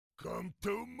Welcome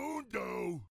to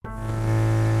Mundo.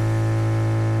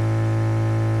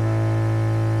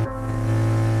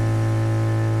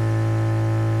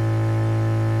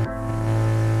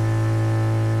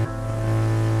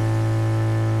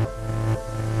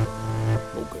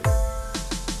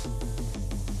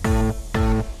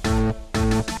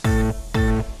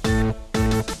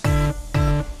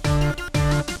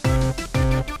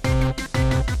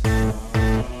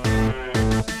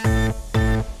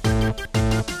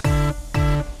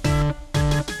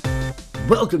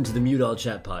 Welcome to the Mute All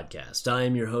Chat podcast. I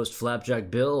am your host,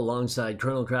 Flapjack Bill, alongside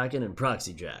Colonel Kraken and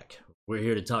Proxy Jack. We're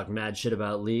here to talk mad shit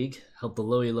about League, help the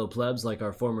low-elo plebs like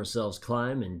our former selves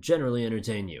climb, and generally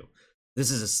entertain you.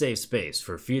 This is a safe space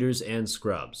for feeders and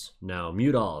scrubs. Now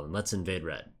mute all and let's invade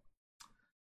red.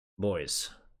 Boys,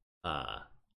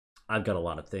 I've got a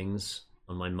lot of things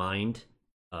on my mind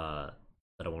that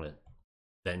I want to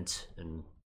vent and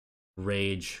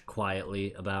rage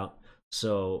quietly about.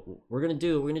 So we're gonna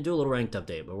do a little ranked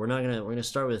update, but we're gonna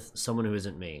start with someone who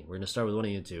isn't me. We're gonna start with one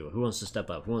of you two. Who wants to step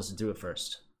up? Who wants to do it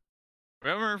first? We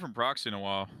haven't heard from Proxy in a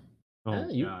while. Oh,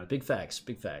 God. Big facts.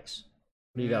 What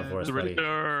do you got for us, The buddy?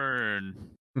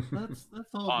 return. That's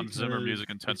all Hans Zimmer because music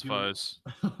if intensifies.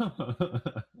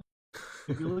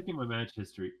 If you look at my match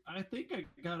history, I think I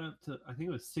got up to, I think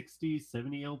it was 60,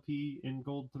 70 LP in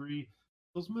Gold 3. I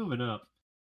was moving up.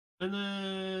 And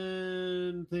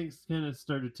then things kind of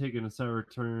started taking a sour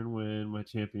turn when my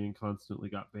champion constantly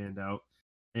got banned out.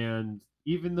 And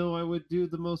even though I would do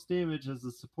the most damage as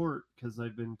a support, because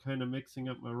I've been kind of mixing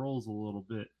up my roles a little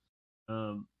bit,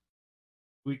 my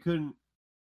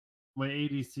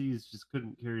ADCs just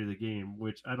couldn't carry the game,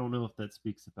 which I don't know if that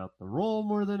speaks about the role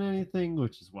more than anything,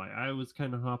 which is why I was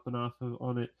kind of hopping off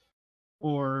on it,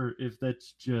 or if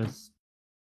that's just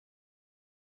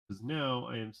because now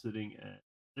I am sitting at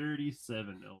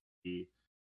 37 LP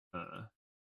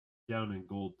down in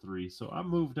Gold 3. So I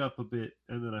moved up a bit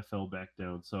and then I fell back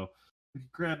down. So I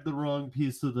grabbed the wrong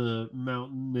piece of the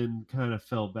mountain and kind of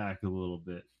fell back a little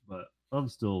bit, but I'm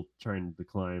still trying to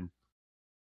climb.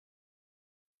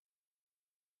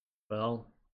 Well,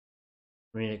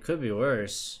 I mean, it could be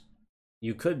worse.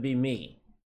 You could be me,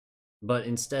 but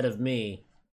instead of me,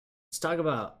 let's talk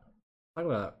about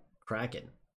Kraken,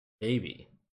 baby.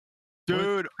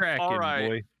 Dude, Cracking, all right.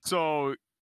 boy. So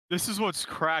this is what's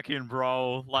cracking,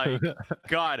 bro. Like,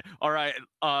 God. All right.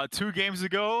 2 games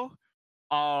ago,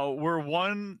 we go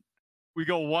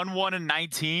 1-1 and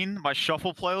 19. My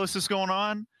shuffle playlist is going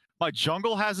on. My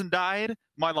jungle hasn't died.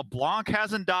 My LeBlanc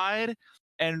hasn't died.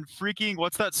 And freaking,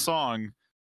 what's that song?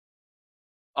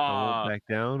 I won't back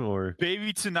down, or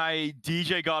Baby Tonight,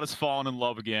 DJ God Has Fallen in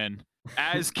Love Again.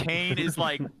 As Kane is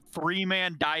like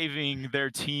 3-man diving their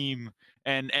team,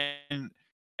 and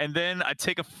then I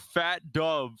take a fat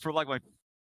dub for like my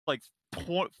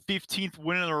 15th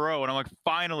win in a row, and I'm like,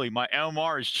 finally, my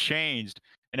MR has changed,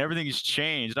 and everything has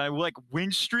changed. And I like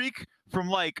win streak from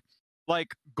like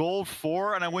Gold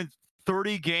 4, and I win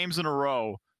 30 games in a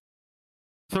row.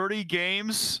 30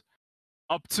 games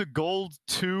up to Gold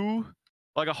 2,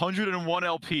 like 101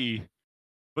 LP.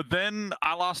 But then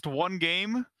I lost 1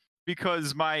 game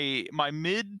because my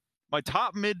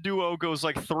top mid duo goes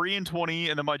like 3-20,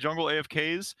 and then my jungle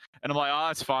AFKs, and I'm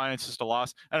like, it's fine, it's just a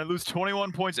loss, and I lose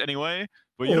 21 points anyway.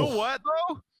 But you know what,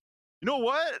 though? You know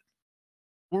what?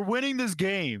 We're winning this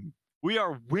game. We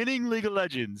are winning League of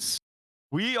Legends.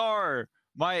 We are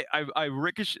I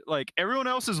ricochet, like everyone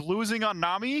else is losing on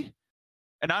Nami,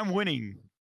 and I'm winning.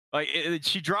 Like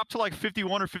she dropped to like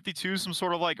 51 or 52, some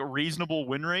sort of like a reasonable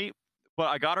win rate, but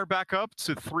I got her back up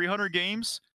to 300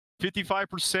 games,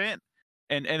 55%.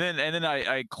 And then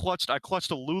I clutched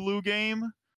a Lulu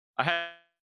game. I had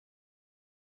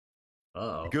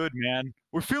good, man.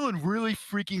 We're feeling really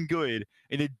freaking good.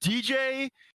 And the DJ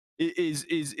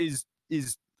is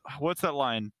what's that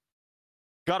line?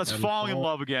 Got us falling in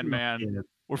love again, man. Yeah.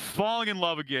 We're falling in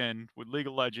love again with League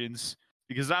of Legends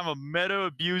because I'm a meta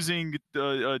abusing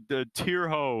the tier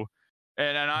ho,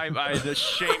 and I the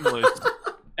shameless.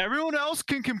 Everyone else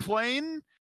can complain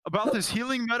about this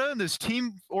healing meta and this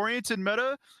team-oriented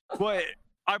meta, but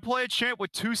I play a champ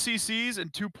with 2 CCs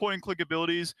and 2 point-and-click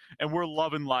abilities, and we're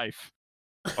loving life.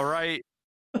 All right?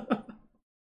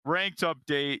 Ranked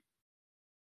update.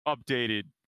 Updated.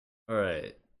 All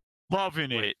right.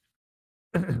 Loving it.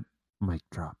 Mic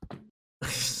drop.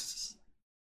 The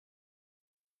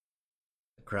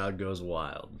crowd goes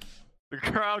wild. The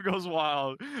crowd goes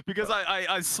wild because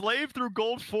I slaved through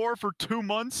Gold 4 for 2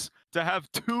 months to have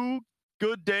 2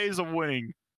 good days of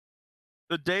winning.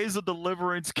 The days of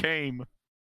deliverance came,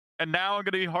 and now I'm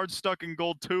gonna be hard stuck in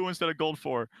Gold 2 instead of Gold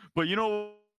 4. But you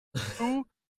know who?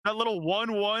 that little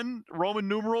 1-1 Roman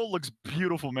numeral looks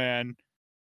beautiful, man.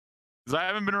 Because I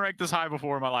haven't been ranked this high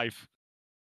before in my life.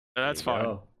 That's There you fine.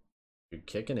 go. You're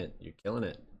kicking it. You're killing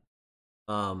it.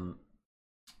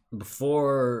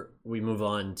 Before we move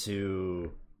on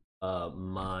to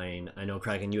mine, I know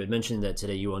Kraken, you had mentioned that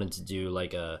today you wanted to do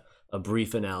like a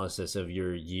brief analysis of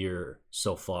your year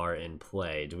so far in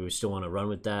play. Do we still want to run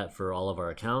with that for all of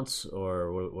our accounts,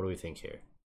 or what do we think here?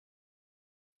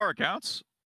 Our accounts?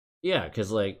 Yeah,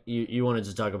 because like you wanted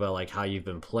to talk about like how you've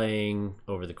been playing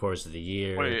over the course of the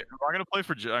year. Wait, am I gonna play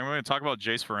for? I'm gonna talk about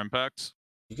Jace for Impact.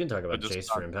 You can talk about just Jace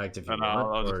talk- for Impact if you And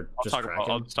want, I'll or just Kraken.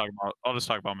 I'll just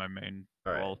talk about my main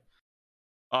All right. role.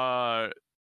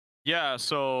 Yeah.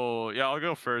 So yeah, I'll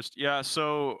go first. Yeah.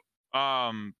 So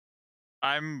I've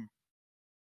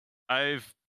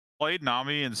played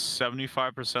Nami in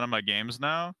 75% of my games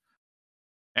now,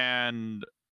 and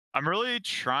I'm really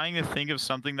trying to think of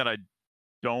something that I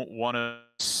don't want to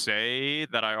say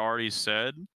that I already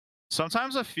said.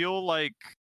 Sometimes I feel like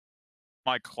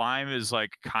my climb is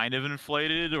like kind of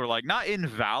inflated or like not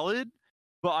invalid,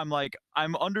 but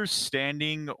I'm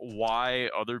understanding why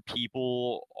other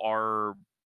people are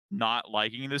not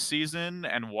liking this season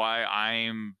and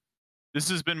why this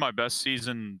has been my best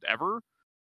season ever.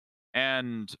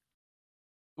 And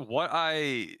what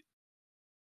I'm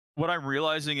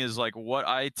realizing is like what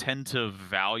I tend to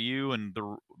value and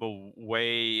the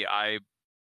way I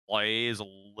play is a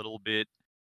little bit.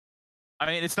 I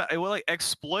mean, it's not well, like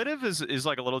exploitive is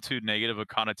like a little too negative a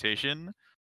connotation,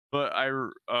 but I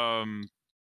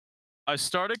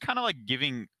started kind of like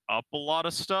giving up a lot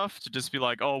of stuff to just be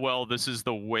like, oh well, this is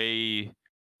the way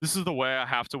I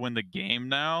have to win the game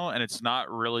now, and it's not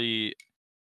the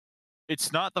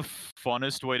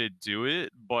funnest way to do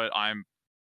it, but I'm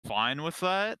fine with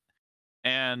that.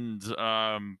 And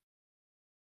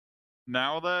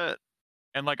now that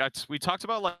and like we talked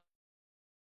about like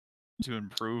to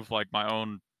improve like my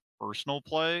own personal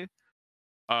play,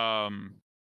 but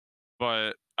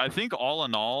I think all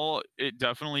in all, it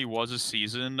definitely was a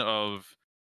season of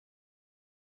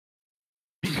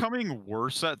becoming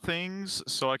worse at things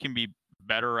so I can be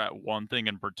better at one thing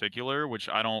in particular, which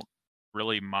I don't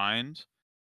really mind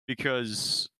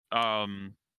because all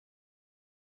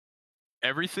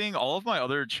of my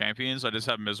other champions I just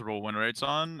have miserable win rates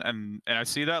on, and I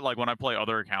see that like when I play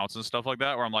other accounts and stuff like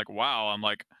that where I'm like, wow,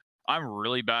 I'm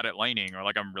really bad at laning, or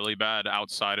like I'm really bad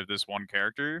outside of this one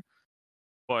character,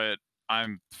 but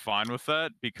I'm fine with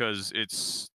that because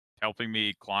it's helping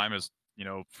me climb as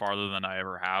farther than I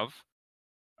ever have.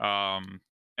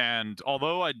 And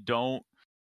although I don't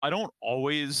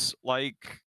always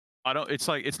like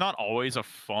it's not always a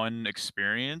fun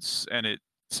experience, and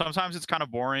sometimes it's kind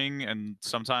of boring, and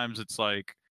sometimes it's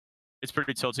like it's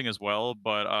pretty tilting as well,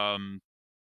 but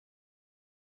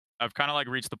I've kind of like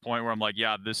reached the point where I'm like,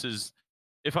 yeah,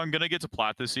 if I'm gonna get to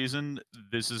plat this season,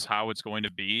 this is how it's going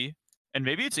to be. And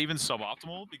maybe it's even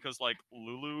suboptimal because like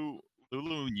Lulu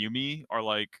and Yumi are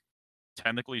like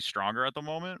technically stronger at the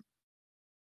moment,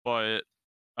 but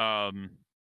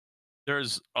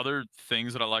there's other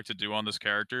things that I like to do on this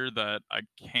character that I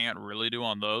can't really do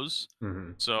on those.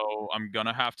 Mm-hmm. So I'm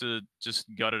gonna have to just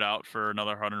gut it out for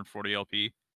another 140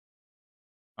 LP.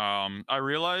 I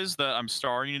realize that I'm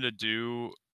starting to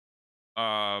do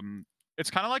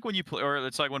it's kind of like when you play, or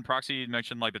it's like when Proxy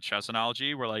mentioned like the chess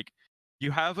analogy where like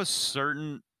you have a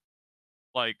certain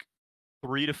like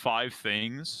 3 to 5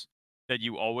 things that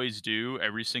you always do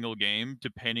every single game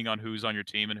depending on who's on your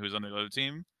team and who's on the other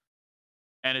team.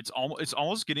 And it's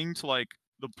almost getting to like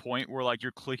the point where like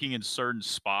you're clicking in certain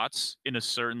spots in a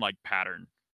certain like pattern.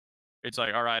 It's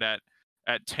like, all right, at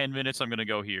 10 minutes I'm going to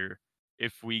go here.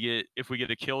 If we get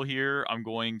a kill here, I'm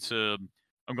going to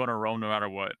roam no matter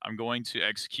what. I'm going to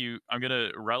execute. I'm going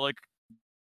to relic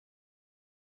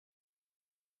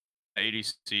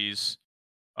ADCs.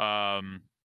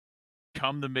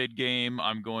 Come the mid game,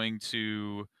 I'm going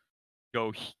to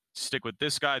go stick with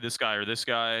this guy, or this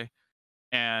guy.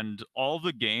 And all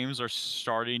the games are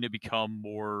starting to become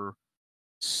more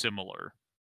similar.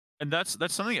 And that's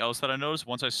something else that I noticed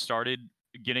once I started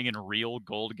getting in real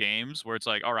gold games where it's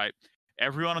like, all right,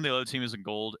 everyone on the other team is in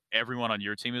gold, everyone on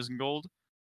your team is in gold.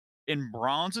 In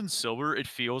bronze and silver, it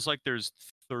feels like there's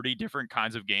 30 different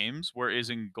kinds of games, whereas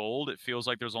in gold, it feels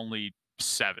like there's only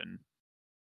 7.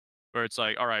 Where it's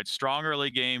like, all right, strong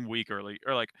early game, weak early,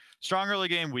 or like strong early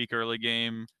game, weak early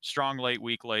game, strong late,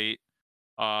 weak late,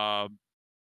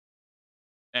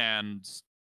 and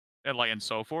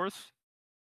so forth.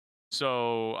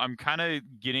 So I'm kind of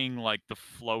getting like the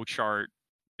flow chart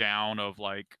down of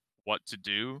like what to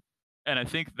do, and I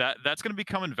think that that's going to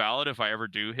become invalid if I ever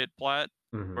do hit plat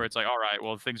Mhm. where it's like, all right,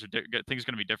 well things are things are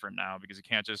gonna be different now because you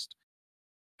can't just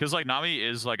because like Nami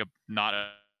is like a not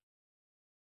a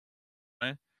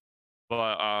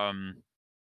but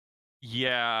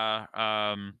yeah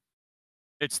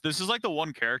this is like the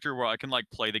one character where I can like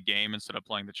play the game instead of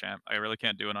playing the champ. I really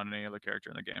can't do it on any other character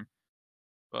in the game.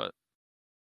 But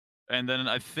and then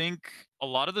I think a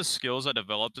lot of the skills I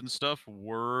developed and stuff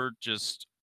were just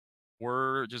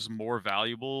more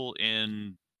valuable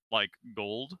in like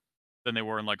gold than they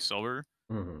were in like silver.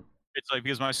 Mhm. It's like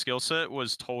because my skill set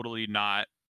was totally not.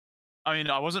 I mean,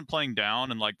 I wasn't playing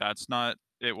down, and like that's not.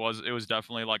 It was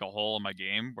definitely like a hole in my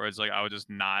game where it's like I would just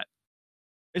not.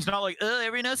 It's not like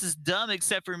everyone else is dumb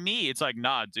except for me. It's like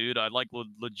nah, dude. I like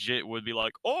legit would be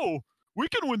like, oh, we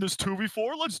can win this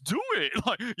 2v4. Let's do it.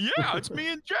 Like yeah, it's me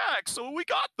and Jax, so we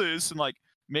got this. And like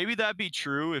maybe that'd be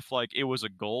true if like it was a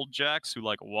gold Jax who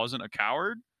like wasn't a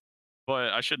coward.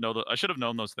 But I should know that I should have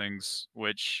known those things,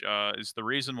 which is the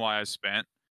reason why I spent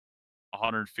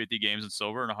 150 games in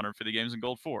silver and 150 games in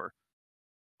gold 4.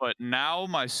 But now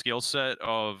my skill set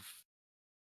of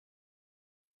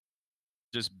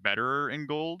just better in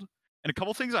gold, and in a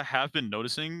couple things I have been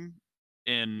noticing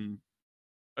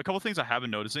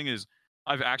is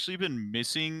I've actually been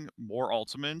missing more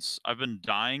ultimates. I've been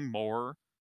dying more,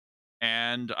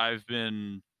 and I'll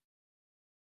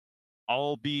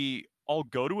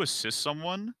go to assist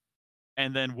someone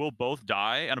and then we'll both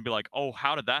die and I'll be like, "Oh,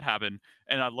 how did that happen?"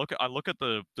 And I look at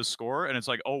the score and it's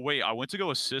like, "Oh, wait, I went to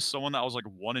go assist someone that was like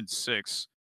 1 in 6."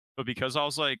 But because I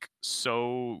was like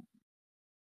so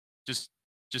just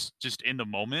just in the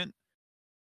moment,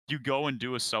 you go and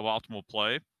do a suboptimal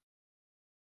play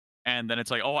and then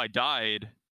it's like, "Oh, I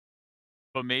died."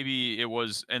 But maybe it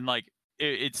was and like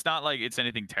it's not like it's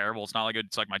anything terrible. It's not like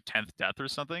it's like my 10th death or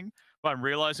something. But I'm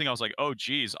realizing I was like, "Oh,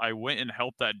 geez, I went and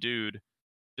helped that dude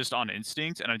just on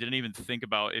instinct, and I didn't even think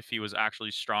about if he was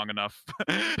actually strong enough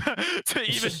to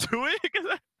even do it."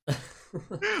 'Cause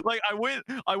like I went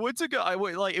to go, I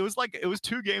went like it was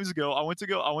 2 games ago. I went to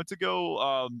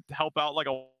go help out like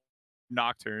a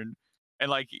Nocturne, and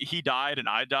like he died and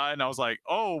I died, and I was like,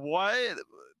 oh what?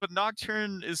 But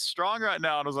Nocturne is strong right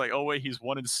now, and I was like, oh wait, he's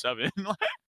 1 in 7.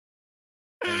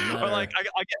 No Or like matter.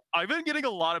 I've been getting a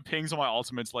lot of pings on my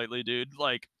ultimates lately, dude.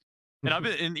 Like and I've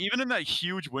been, and even in that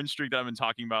huge win streak that I've been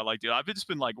talking about, like, dude, I've just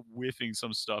been like whiffing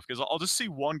some stuff because I'll just see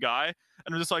one guy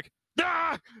and I'm just like,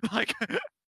 ah, like,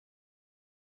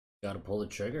 Gotta pull the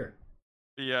trigger.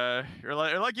 yeah, or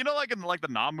like you know, like in like the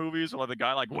Nom movies, where like the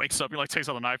guy like wakes up, he like takes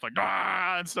out the knife, like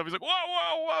ah, and stuff. He's like,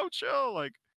 whoa, chill,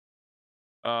 like,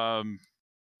 um,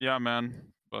 yeah,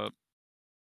 man, but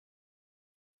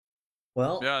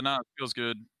Well, yeah, no, it feels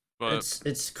good, but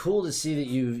it's cool to see that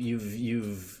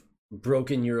you've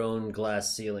broken your own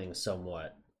glass ceiling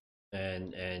somewhat,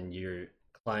 and you're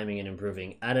climbing and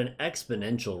improving at an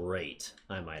exponential rate,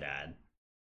 I might add.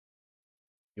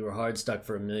 You were hard stuck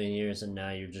for a million years, and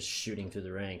now you're just shooting through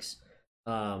the ranks.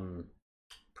 Um,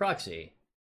 Proxy,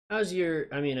 how's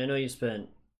your? I mean, I know you spent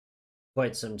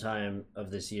quite some time of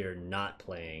this year not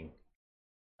playing,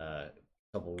 a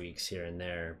couple weeks here and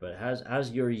there, but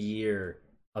how's your year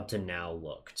up to now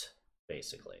looked,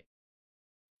 basically?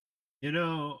 You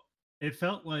know, it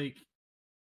felt like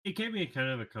it gave me a kind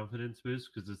of a confidence boost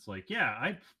because it's like, yeah,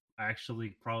 I actually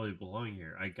probably belong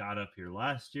here. I got up here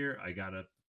last year. I got up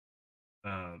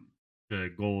um to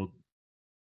gold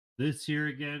this year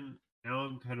again. Now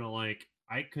I'm kind of like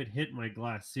I could hit my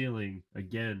glass ceiling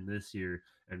again this year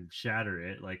and shatter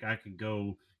it. Like I could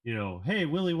go, hey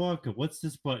Willy Wonka, what's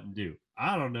this button do?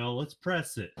 I don't know. Let's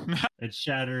press it and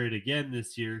shatter it again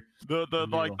this year the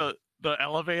and be like like, the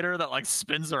elevator that like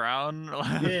spins around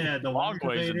yeah, the long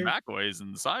ways and Wonkavator. back ways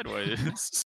and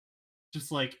sideways.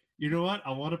 Just like, you know what?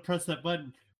 I want to press that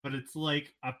button, but it's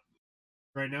like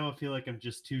right now I feel like I'm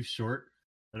just too short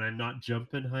and I'm not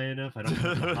jumping high enough. I don't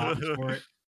have the hops for it,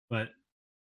 but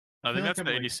I I feel think like that's I'm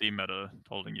the like, ADC meta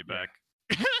holding you yeah,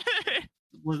 back.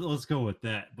 let's go with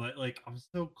that. But like, I'm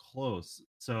so close.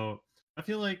 So I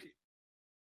feel like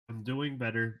I'm doing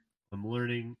better. I'm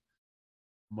learning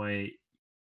my.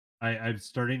 I'm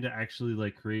starting to actually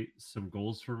like create some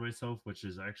goals for myself, which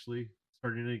is actually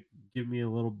starting to give me a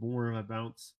little more of a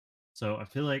bounce. So I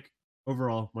feel like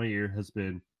overall my year has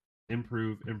been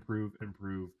improve, improve,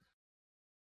 improve,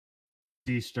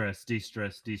 de-stress,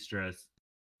 de-stress, de-stress,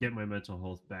 get my mental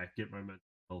health back, get my mental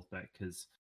health back. Because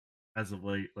as of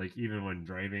late, like even when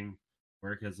driving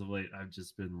work as of late, I've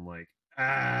just been like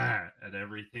at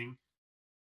everything.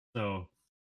 So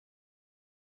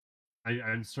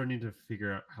I'm starting to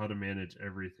figure out how to manage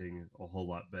everything a whole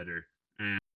lot better.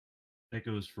 And that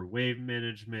goes for wave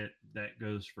management, that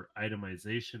goes for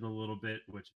itemization a little bit,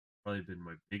 which probably been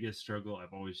my biggest struggle.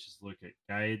 I've always just looked at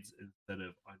guides instead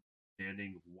of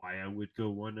understanding why I would go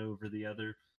one over the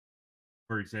other.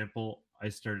 For example, I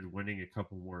started winning a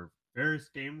couple more Varus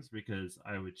games because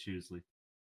I would choose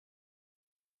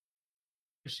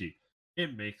Lethality.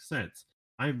 It makes sense.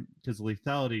 Because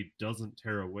lethality doesn't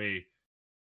tear away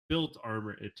built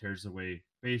armor, it tears away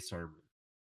base armor.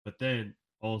 But then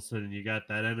all of a sudden you got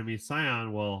that enemy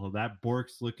Scion. Well, that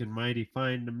Bork's looking mighty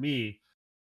fine to me,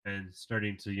 and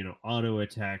starting to auto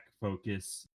attack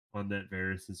focus on that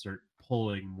Varus and start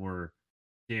pulling more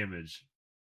damage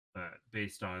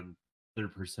based on their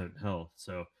percent health.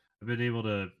 So I've been able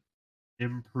to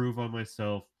improve on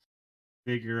myself,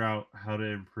 figure out how to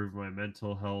improve my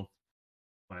mental health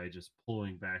by just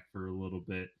pulling back for a little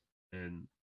bit, and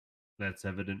that's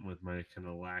evident with my kind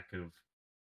of lack of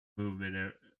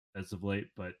movement as of late.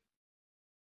 But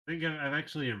I think I've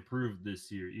actually improved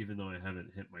this year, even though I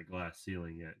haven't hit my glass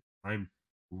ceiling yet. I'm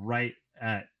right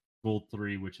at gold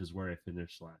 3, which is where I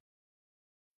finished last.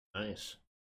 Nice.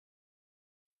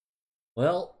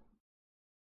 Well,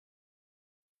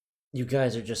 you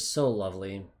guys are just so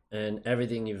lovely, and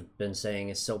everything you've been saying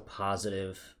is so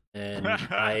positive, and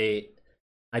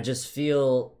I just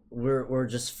feel we're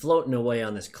just floating away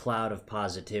on this cloud of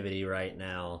positivity right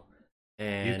now.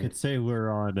 And you could say we're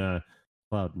on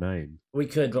cloud 9. We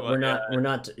could, but we're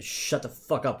not. Shut the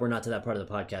fuck up. We're not to that part of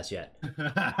the podcast yet.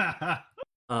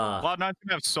 Cloud 9's gonna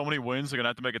have so many wins. They're gonna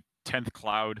have to make a 10th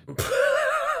cloud.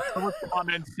 So much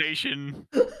condensation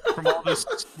from all this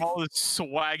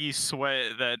swaggy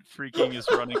sweat that freaking is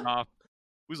running off.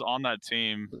 Who's on that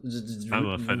team? I'm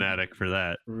a fanatic for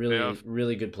that.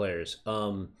 Really good players.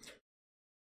 I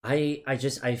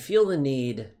feel the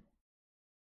need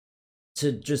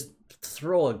to just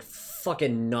throw a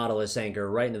fucking Nautilus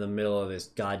anchor right into the middle of this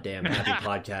goddamn happy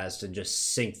podcast and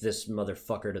just sink this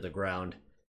motherfucker to the ground.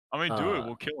 I mean, do it.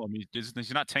 We'll kill him.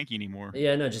 He's not tanky anymore.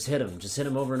 Yeah, no, just hit him. Just hit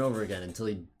him over and over again until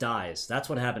he dies. That's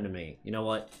what happened to me. You know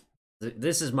what?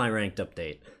 This is my ranked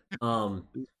update.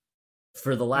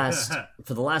 For the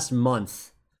last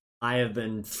month, I have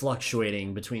been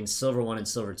fluctuating between Silver 1 and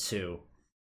Silver 2,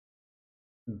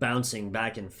 bouncing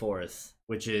back and forth,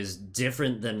 which is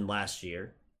different than last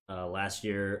year. Last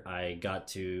year, I got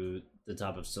to the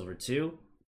top of Silver 2,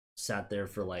 sat there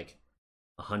for like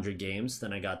 100 games.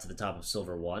 Then I got to the top of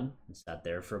Silver 1 and sat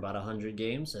there for about 100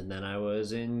 games. And then I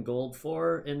was in Gold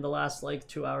 4 in the last like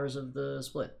 2 hours of the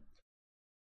split.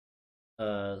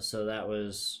 So that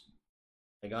was...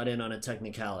 I got in on a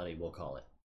technicality, we'll call it.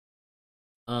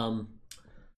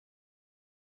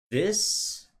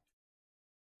 This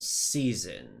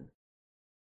season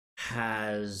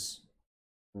has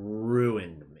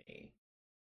ruined me.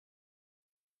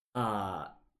 I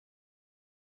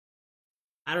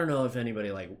don't know if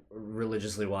anybody like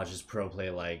religiously watches pro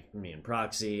play like me and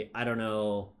Proxy. I don't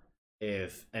know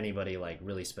if anybody like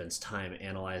really spends time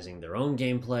analyzing their own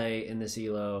gameplay in this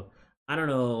elo. I don't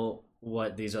know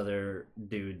what these other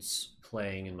dudes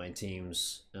playing in my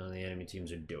teams, the enemy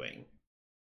teams, are doing.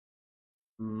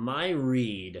 My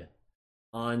read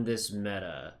on this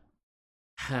meta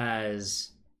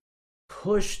has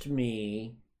pushed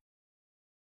me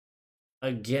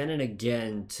again and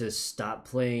again to stop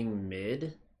playing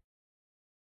mid,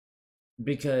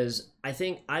 because I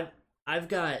think I've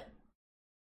got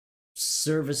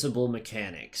serviceable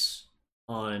mechanics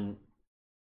on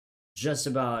just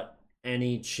about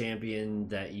any champion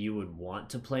that you would want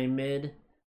to play mid,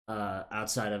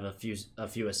 outside of a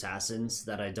few assassins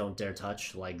that I don't dare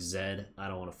touch, like Zed. I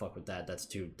don't want to fuck with that. That's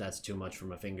too much for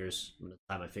my fingers. I'm gonna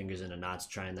tie my fingers into knots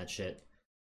trying that shit.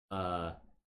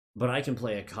 But I can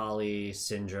play Akali,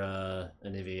 Syndra,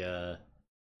 Anivia,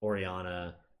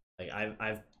 Orianna. Like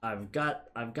I've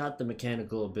got the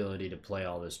mechanical ability to play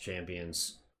all those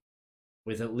champions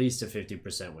with at least a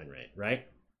 50% win rate, right?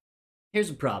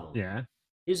 Here's a problem. Yeah.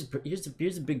 Here's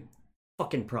a big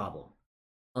fucking problem.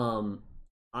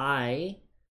 I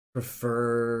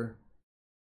prefer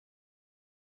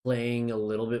playing a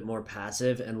little bit more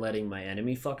passive and letting my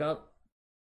enemy fuck up,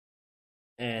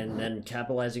 and then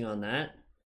capitalizing on that.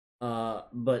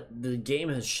 But the game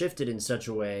has shifted in such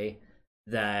a way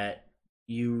that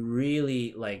you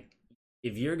really, like,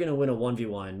 if you're gonna win a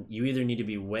 1v1, you either need to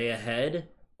be way ahead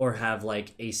or have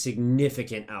like a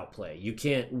significant outplay. You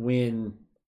can't win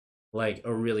like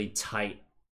a really tight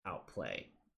outplay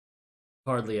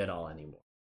hardly at all anymore.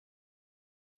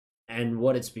 And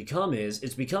what it's become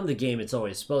the game it's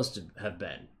always supposed to have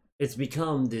been. It's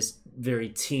become this very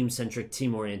team-centric,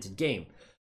 team-oriented game.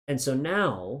 And so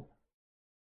now,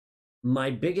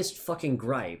 my biggest fucking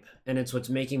gripe, and it's what's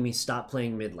making me stop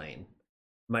playing mid lane,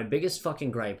 my biggest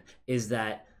fucking gripe is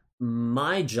that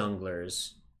my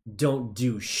junglers don't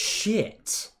do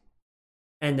shit.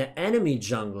 And the enemy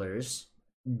junglers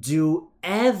do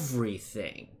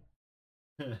everything.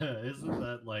 Isn't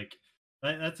that like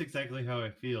that's exactly how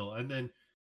I feel. And then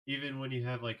even when you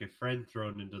have like a friend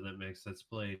thrown into the mix that's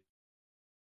playing,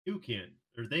 you can't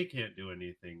or they can't do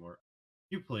anything, or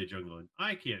you play jungle and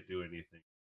I can't do anything.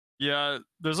 Yeah,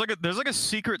 there's like a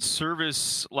secret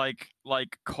service like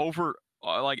covert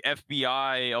like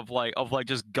FBI of like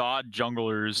just god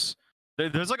junglers.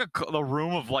 There's like a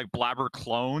room of like blabber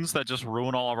clones that just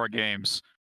ruin all of our games.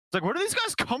 It's like, where do these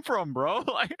guys come from, bro?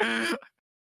 Like,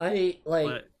 I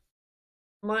like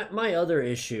But my other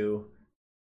issue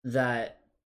that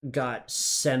got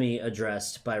semi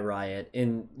addressed by Riot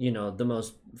in, you know, the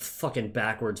most fucking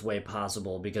backwards way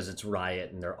possible because it's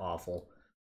Riot and they're awful.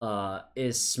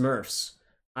 Is Smurfs.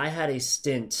 I had a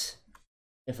stint,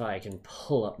 if I can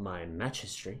pull up my match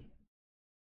history.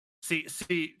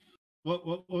 see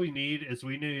what we need is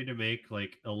we need to make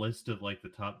like a list of like the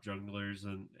top junglers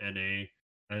in NA,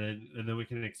 and then we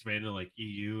can expand to like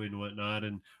EU and whatnot,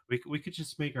 and we could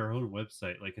just make our own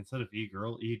website, like instead of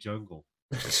eGirl, eJungle.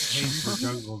 Pay for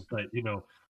jungles that you know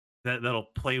that'll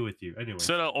play with you. Anyway,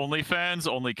 instead of OnlyFans,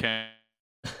 only can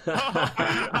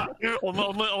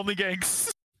only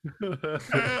gangs.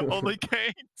 Only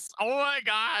gangs. Oh my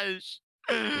gosh.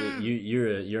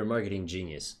 You're a marketing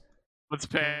genius. Let's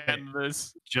pan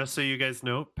this. just so you guys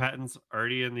know, patents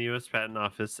already in the U.S. Patent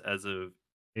Office as of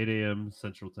 8 a.m.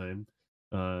 Central Time,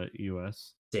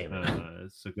 U.S. Damn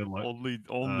it. So good luck. Only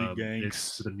It's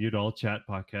gangs. the Mute All Chat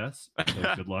podcast.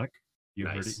 So good luck. You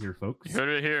heard Nice. it here, folks. You heard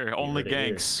it here. Only heard it here.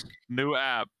 gangs. New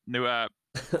app. New app.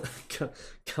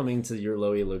 Coming to your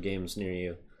low elo games near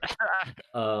you.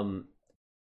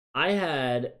 I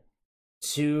had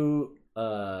two.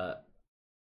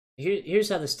 Here's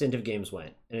how the stint of games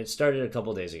went, and it started a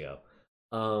couple days ago.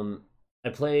 I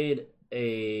played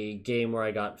a game where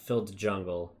I got filled to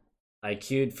jungle. I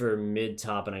queued for mid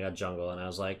top and I got jungle, and I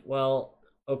was like, well,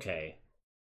 okay.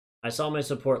 I saw my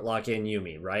support lock in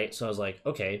Yuumi, right? So I was like,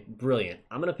 okay, brilliant.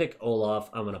 I'm gonna pick Olaf.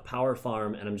 I'm gonna power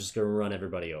farm, and I'm just gonna run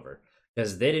everybody over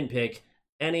because they didn't pick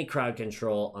any crowd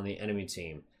control on the enemy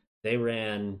team. They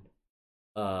ran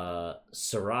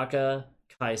Soraka,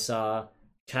 Kai'Sa,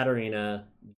 Katarina,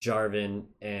 Jarvan,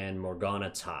 and Morgana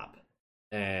top.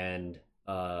 And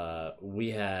we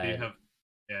You had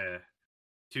have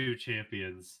two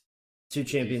champions. two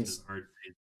champions. Decent hard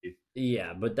safety.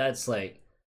 Yeah, but that's like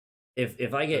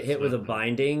if I get That's hit with a nothing.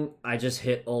 binding, I just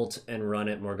hit ult and run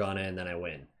at Morgana and then I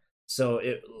win. So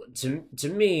it to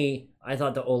me, I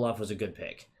thought the Olaf was a good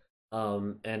pick.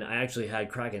 And I actually had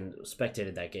Kraken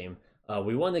spectated that game.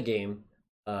 We won the game.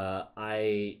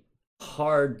 I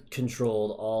hard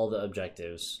controlled all the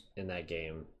objectives in that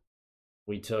game.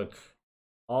 We took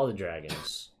all the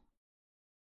dragons.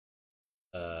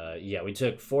 Yeah, we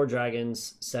took 4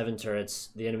 dragons, 7 turrets.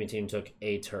 The enemy team took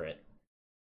a turret.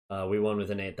 We won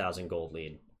with an 8,000 gold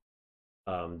lead.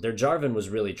 Their Jarvan was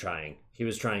really trying. He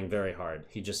was trying very hard.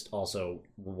 He just also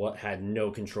had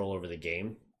no control over the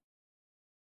game.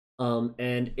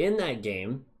 And in that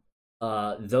game,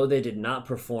 though they did not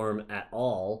perform at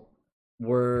all,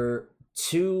 were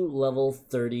 2 level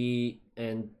 30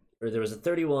 or there was a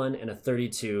 31 and a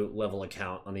 32 level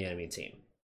account on the enemy team.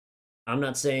 I'm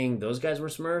not saying those guys were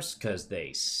Smurfs because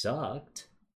they sucked,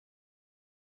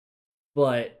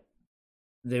 but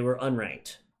they were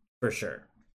unranked for sure.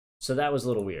 So that was a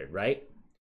little weird, right?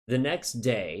 The next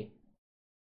day,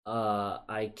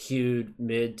 I queued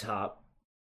mid top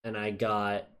and I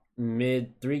got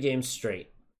mid 3 games straight.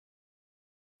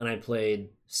 And I played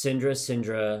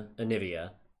Syndra,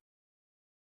 Anivia.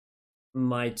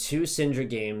 My 2 Syndra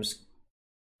games,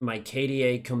 my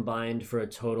KDA combined for a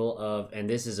total of, and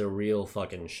this is a real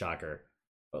fucking shocker,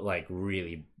 but like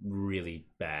really, really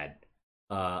bad.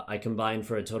 I combined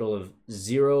for a total of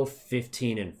 0,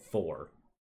 15, and 4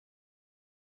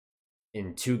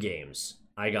 in 2 games.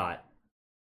 I got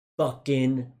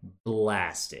fucking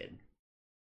blasted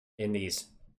in these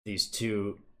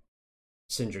 2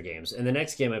 Syndra games. And the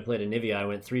next game I played Anivia, I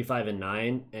went 3, 5, and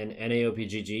 9, and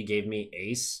NAOPGG gave me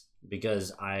ace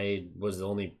because I was the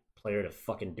only player to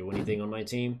fucking do anything on my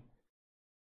team.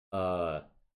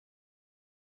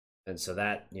 And so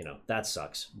that, you know, that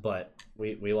sucks. But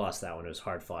we lost that one. It was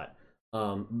hard fought.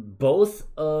 Both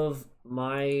of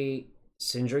my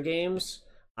Syndra games,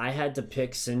 I had to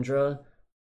pick Syndra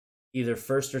either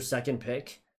first or second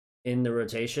pick in the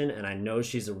rotation, and I know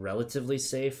she's a relatively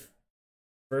safe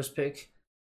first pick.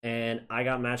 And I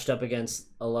got matched up against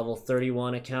a level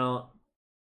 31 account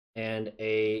and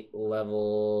a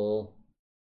level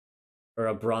or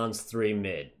a bronze 3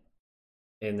 mid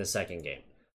in the second game.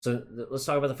 So let's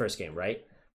talk about the first game, right?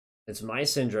 It's my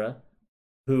Syndra,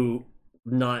 who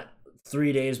not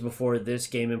 3 days before this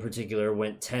game in particular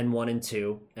went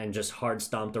 10-1-2 and just hard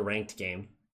stomped a ranked game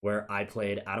where I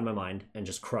played out of my mind and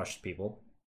just crushed people.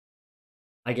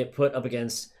 I get put up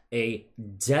against a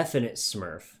definite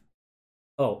Smurf.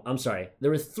 Oh, I'm sorry.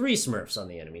 There were 3 Smurfs on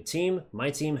the enemy team.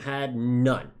 My team had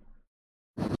none.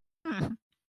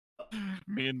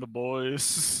 Me and the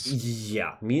boys.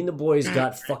 Yeah, me and the boys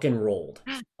got fucking rolled.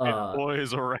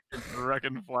 Boys are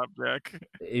wrecking Flapjack.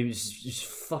 It was just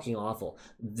fucking awful.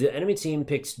 The enemy team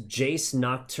picks Jace,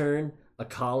 Nocturne,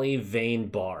 Akali, Vayne,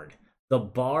 Bard. The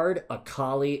Bard,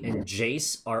 Akali, and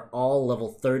Jace are all level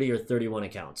 30 or 31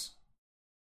 accounts.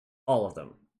 All of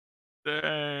them.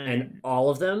 Dang. And all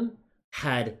of them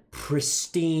had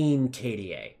pristine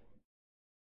KDA.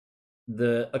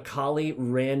 The Akali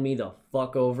ran me the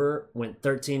fuck over, went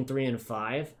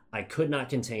 13-3-5. I could not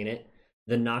contain it.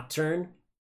 The Nocturne,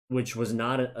 which was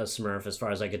not a Smurf as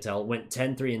far as I could tell, went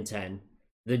 10-3-10.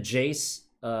 The Jace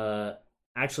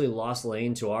actually lost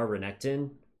lane to our Renekton,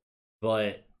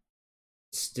 but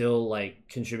still like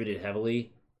contributed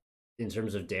heavily in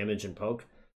terms of damage and poke.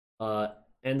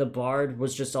 And the Bard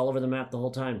was just all over the map the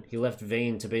whole time. He left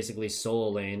Vayne to basically solo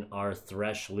lane our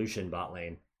Thresh Lucian bot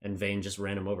lane, and Vayne just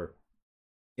ran him over.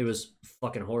 It was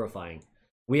fucking horrifying.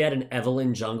 We had an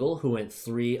Evelynn jungle who went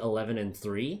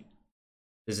 3-11-3.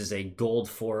 This is a gold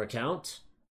 4 account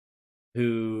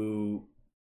who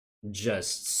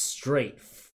just straight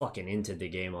fucking into the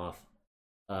game off.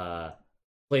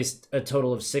 Placed a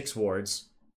total of 6 wards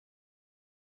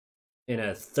in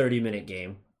a 30-minute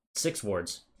game. 6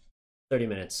 wards, 30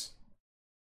 minutes.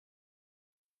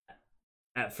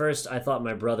 At first, I thought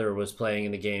my brother was playing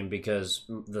in the game because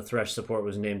the Thresh support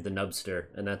was named the Nubster,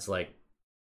 and that's like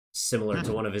similar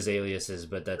to one of his aliases,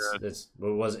 but it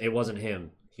wasn't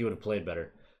him. He would have played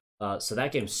better. So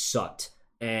that game sucked,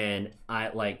 and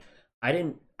I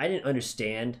didn't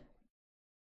understand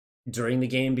during the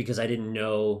game because I didn't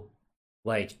know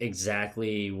like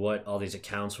exactly what all these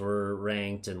accounts were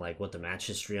ranked and like what the match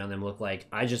history on them looked like.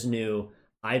 I just knew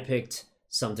I picked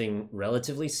something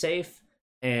relatively safe,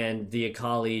 and the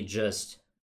Akali just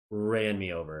ran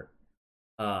me over.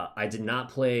 I did not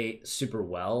play super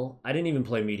well. I didn't even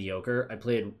play mediocre. I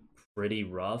played pretty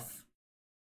rough.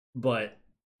 But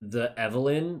the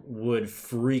Evelynn would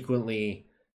frequently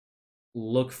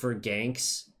look for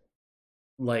ganks,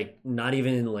 like not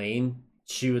even in lane.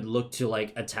 She would look to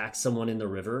like attack someone in the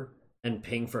river and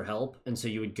ping for help. And so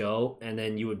you would go, and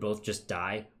then you would both just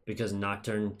die because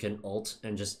Nocturne can ult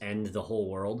and just end the whole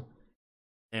world.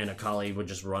 And Akali would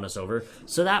just run us over.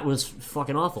 So that was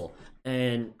fucking awful.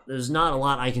 And there's not a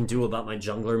lot I can do about my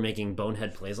jungler making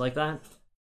bonehead plays like that.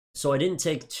 So I didn't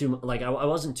take too... Like, I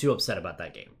wasn't too upset about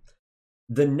that game.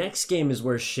 The next game is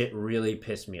where shit really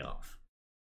pissed me off.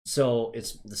 So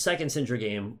it's the second Syndra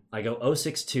game. I go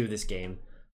 0-6-2 this game.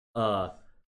 I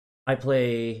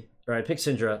pick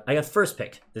Syndra. I got first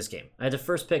pick this game. I had to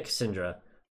first pick Syndra.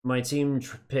 My team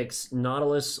picks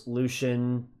Nautilus,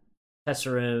 Lucian,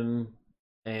 Tesserim,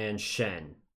 and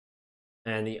Shen.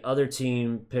 And the other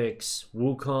team picks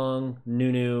Wukong,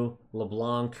 Nunu,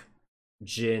 LeBlanc,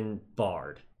 Jhin,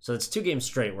 Bard. So it's 2 games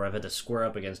straight where I've had to square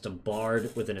up against a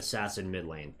Bard with an assassin mid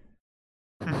lane.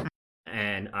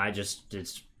 And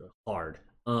it's hard.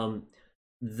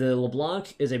 The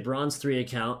LeBlanc is a Bronze 3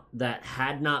 account that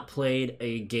had not played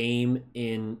a game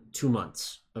in 2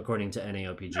 months, according to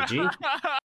NAOPGG.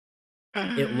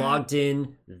 It logged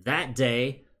in that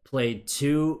day, played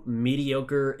 2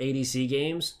 mediocre ADC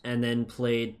games, and then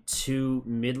played 2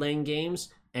 mid lane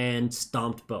games, and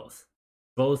stomped both.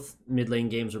 Both mid lane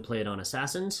games were played on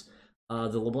Assassins.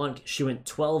 The LeBlanc, she went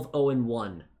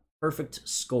 12-0-1. Perfect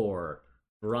score.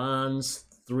 Bronze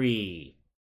 3.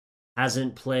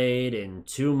 Hasn't played in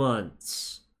 2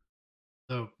 months.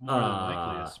 So more than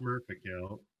likely a Smurf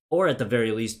account. Or at the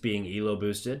very least being Elo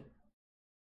boosted.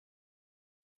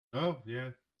 Oh, yeah.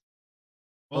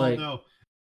 Well, no.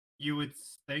 You would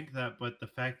think that, but the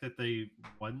fact that they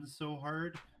won so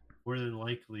hard, more than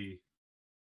likely,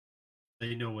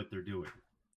 they know what they're doing.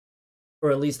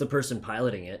 Or at least the person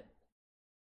piloting it.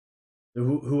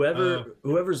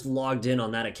 Whoever's logged in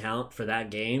on that account for that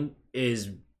game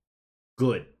is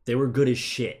good. They were good as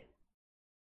shit.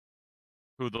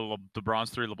 Who, the Bronze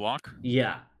 3 LeBlanc?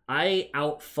 Yeah. I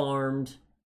out-farmed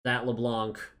that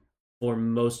LeBlanc for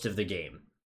most of the game.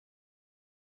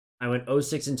 I went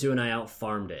 0-6-2 and I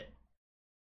out-farmed it.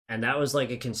 And that was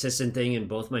like a consistent thing in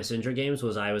both my Syndra games,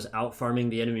 was I was out-farming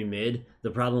the enemy mid.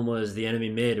 The problem was the enemy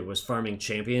mid was farming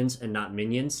champions and not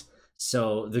minions.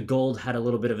 So the gold had a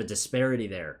little bit of a disparity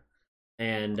there.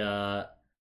 And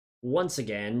once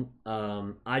again,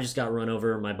 I just got run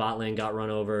over. My bot lane got run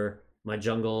over. My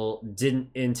jungle didn't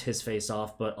int his face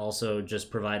off, but also just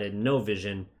provided no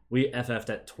vision. We FF'd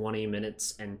at 20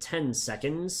 minutes and 10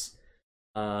 seconds.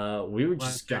 We were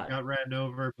just got ran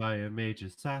over by a mage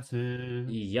assassin.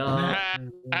 Yeah.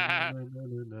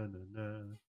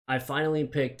 I finally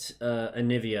picked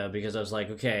Anivia because I was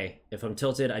like, okay, if I'm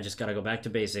tilted, I just gotta go back to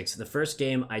basics. The first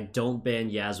game, I don't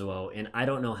ban Yasuo, and I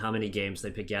don't know how many games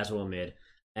they pick Yasuo mid,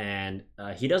 and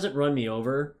he doesn't run me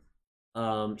over.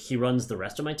 He runs the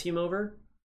rest of my team over.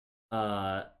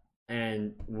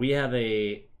 And we have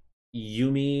a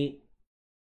Yuumi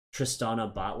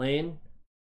Tristana bot lane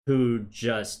who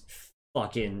just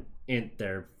fucking int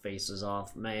their faces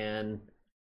off, man.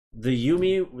 The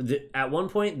Yuumi, at one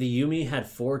point, the Yuumi had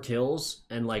 4 kills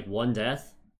and like 1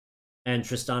 death, and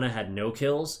Tristana had no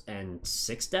kills and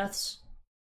 6 deaths.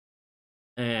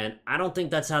 And I don't think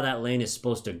that's how that lane is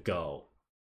supposed to go.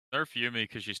 Nerf Yuumi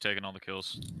because she's taking all the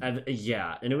kills.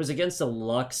 Yeah, and it was against the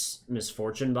Lux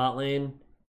Misfortune bot lane,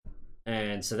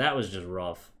 and so that was just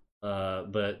rough.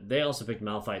 But they also picked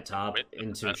Malphite top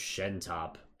into Shen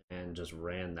top and just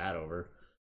ran that over.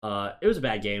 It was a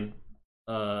bad game.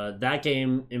 That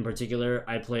game in particular,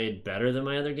 I played better than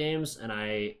my other games, and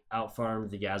I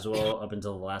outfarmed the Yasuo up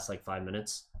until the last like 5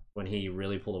 minutes when he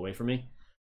really pulled away from me.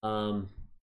 And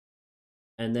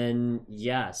then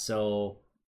yeah, so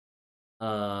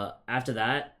after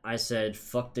that, I said,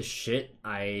 fuck this shit.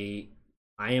 I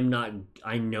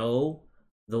know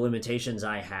the limitations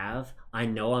I have. I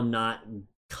know I'm not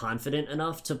confident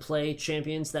enough to play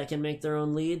champions that can make their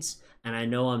own leads, and I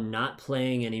know I'm not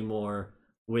playing anymore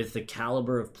with the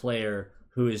caliber of player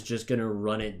who is just gonna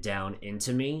run it down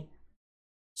into me.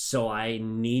 So I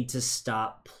need to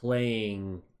stop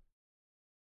playing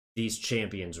these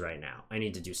champions right now. I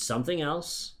need to do something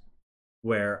else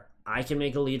where I can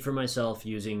make a lead for myself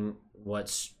using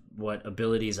what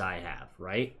abilities I have,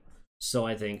 right? So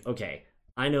I think, okay,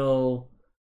 I know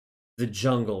the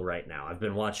jungle right now. I've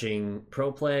been watching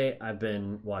pro play, I've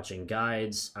been watching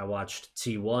guides, I watched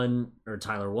T1 or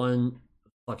Tyler1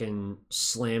 fucking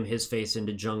slam his face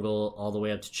into jungle all the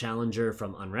way up to challenger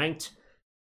from unranked.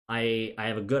 I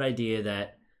have a good idea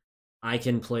that I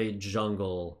can play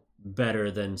jungle better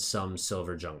than some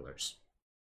silver junglers.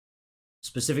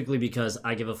 Specifically because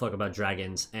I give a fuck about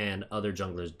dragons and other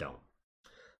junglers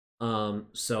don't.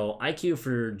 So I queue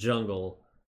for jungle,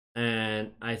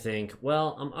 and I think,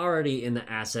 well, I'm already in the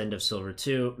ass end of silver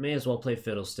 2, may as well play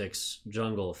Fiddlesticks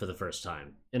jungle for the first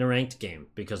time in a ranked game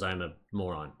because I'm a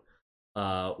moron.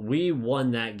 We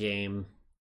won that game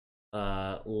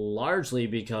largely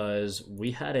because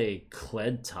we had a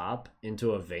Kled top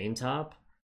into a Vayne top.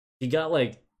 He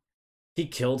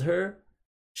killed her.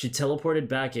 She teleported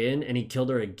back in, and he killed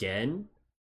her again.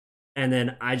 And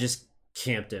then I just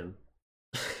camped him.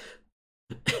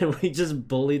 And we just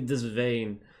bullied this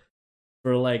Vayne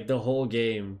for, like, the whole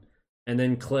game. And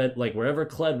then Kled, like, wherever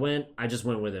Kled went, I just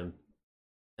went with him.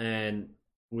 And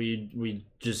we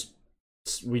just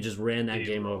ran that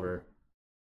game over.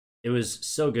 It was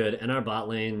so good, and our bot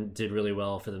lane did really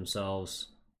well for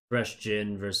themselves. Thresh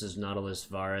Jhin versus Nautilus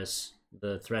Varus.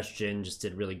 The Thresh Jhin just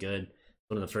did really good.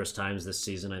 One of the first times this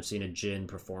season I've seen a Jhin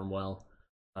perform well.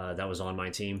 That was on my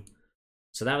team.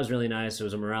 So that was really nice. It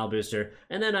was a morale booster.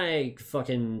 And then I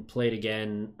fucking played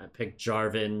again. I picked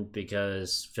Jarvan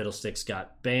because Fiddlesticks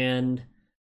got banned.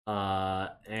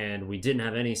 And we didn't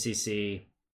have any CC.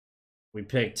 We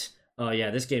picked... Oh yeah,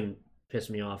 this game pissed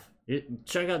me off.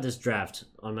 Check out this draft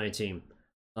on my team.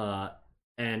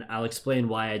 And I'll explain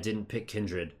why I didn't pick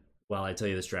Kindred while I tell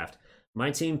you this draft.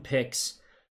 My team picks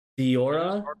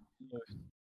Fiora...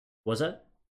 Was that?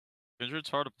 Kindred's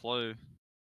hard to play.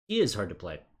 He is hard to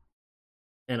play.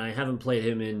 And I haven't played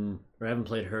him I haven't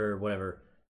played her, whatever.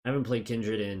 I haven't played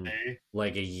Kindred in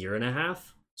like a year and a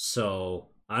half. So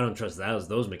I don't trust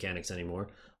those mechanics anymore.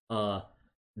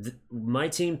 My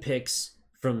team picks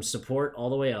from support all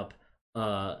the way up.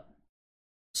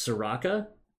 Soraka,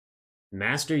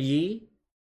 Master Yi,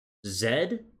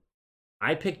 Zed.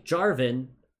 I picked Jarvan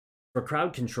for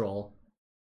crowd control.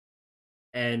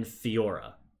 And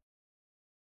Fiora.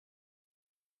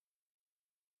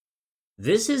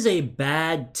 This is a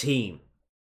bad team.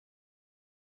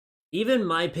 Even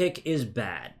my pick is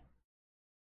bad.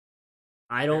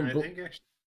 I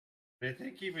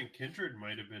think even Kindred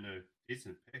might have been a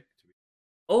decent pick.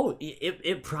 Oh,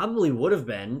 it probably would have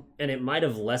been, and it might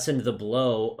have lessened the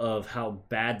blow of how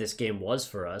bad this game was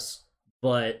for us.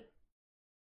 But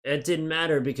it didn't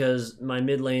matter because my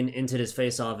mid lane inted his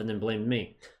face off and then blamed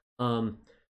me.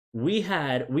 We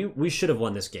should have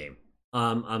won this game.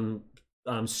 I'm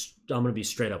gonna be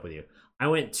straight up with you. I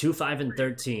went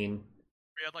 2-5-13. We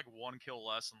had like 1 kill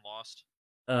less and lost.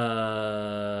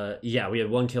 Yeah, we had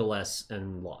 1 kill less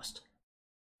and lost.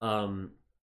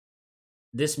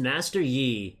 This Master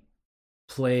Yi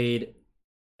played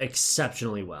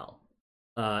exceptionally well.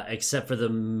 Except for the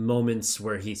moments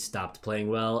where he stopped playing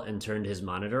well and turned his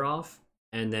monitor off.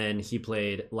 And then he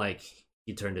played like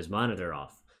he turned his monitor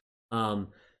off.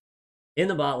 In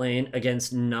the bot lane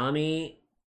against Nami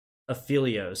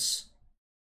Aphelios,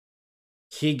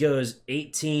 he goes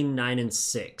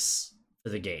 18-9-6 for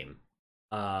the game.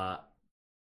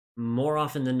 More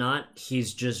often than not,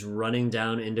 he's just running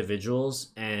down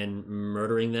individuals and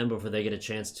murdering them before they get a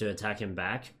chance to attack him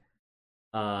back.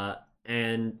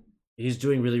 And he's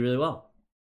doing really, really well.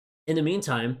 In the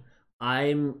meantime,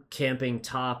 I'm camping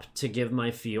top to give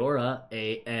my Fiora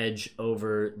a edge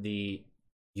over the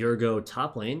Yurgo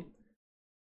top lane,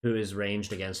 who is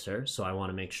ranged against her. So I want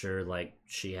to make sure like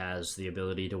she has the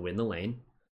ability to win the lane.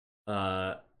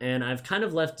 And I've kind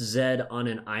of left Zed on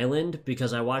an island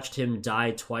because I watched him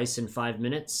die twice in 5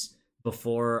 minutes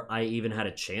before I even had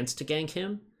a chance to gank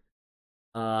him.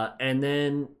 And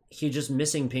then he just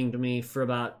missing pinged me for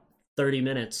about 30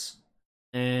 minutes.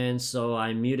 And so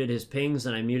I muted his pings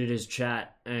and I muted his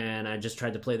chat and I just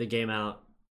tried to play the game out,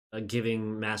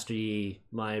 giving Master Yi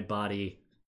my body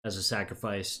as a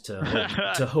sacrifice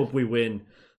to hope we win.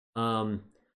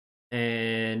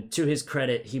 And to his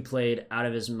credit, he played out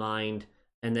of his mind,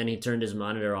 and then he turned his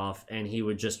monitor off and he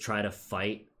would just try to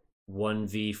fight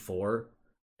 1v4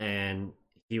 and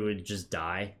he would just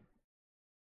die.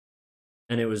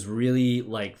 And it was really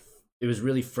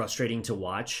frustrating to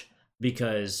watch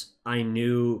because I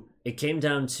knew it came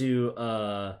down to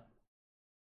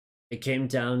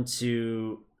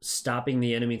stopping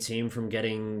the enemy team from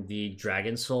getting the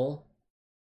Dragon Soul.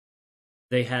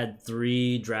 They had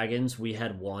 3 dragons, we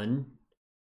had 1,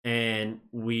 and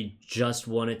we just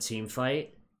won a team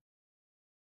fight.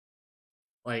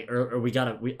 We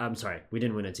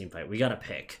didn't win a team fight. We got a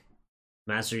pick.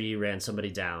 Master Yi ran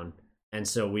somebody down, and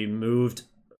so we moved.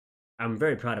 I'm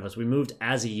very proud of us. We moved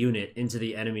as a unit into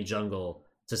the enemy jungle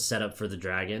to set up for the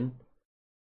dragon.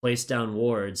 Place down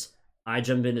wards. I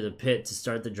jump into the pit to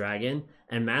start the dragon,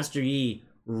 and Master Yi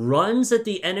runs at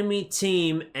the enemy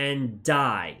team and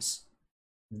dies.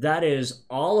 That is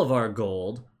all of our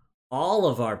gold, all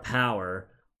of our power.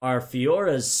 Our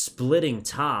Fiora's splitting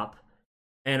top,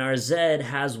 and our Zed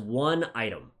has 1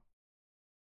 item.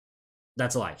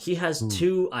 That's a lie. He has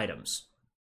 2 items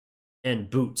and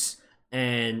boots.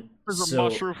 And there's a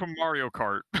mushroom from Mario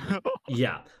Kart.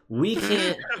 Yeah, we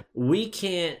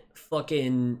can't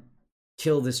fucking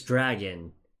kill this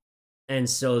dragon. And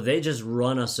so they just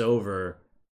run us over,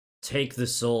 take the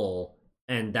soul,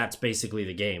 and that's basically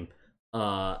the game.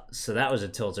 So that was a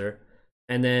tilter.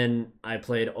 And then I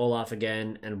played Olaf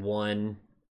again and won.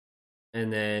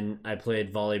 And then I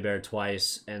played Volibear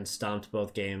twice and stomped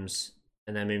both games.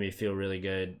 And that made me feel really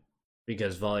good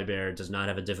because Volibear does not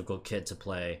have a difficult kit to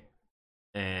play.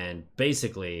 And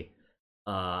basically,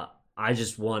 I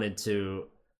just wanted to,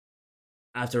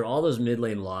 after all those mid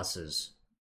lane losses,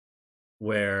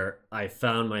 where I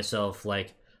found myself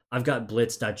like, I've got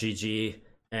blitz.gg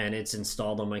and it's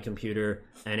installed on my computer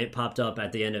and it popped up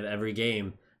at the end of every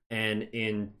game. And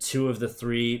in 2 of the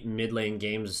 3 mid lane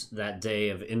games that day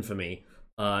of infamy,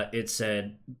 it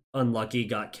said unlucky,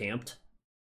 got camped.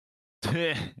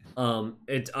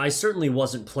 I certainly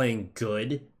wasn't playing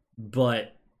good,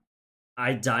 but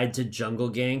I died to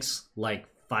jungle ganks like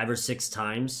 5 or 6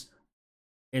 times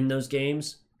in those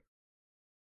games.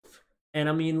 And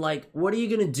I mean, like, what are you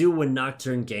gonna do when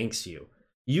Nocturne ganks you?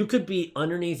 You could be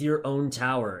underneath your own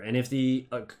tower, and if the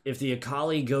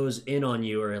Akali goes in on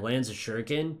you or lands a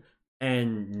shuriken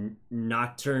and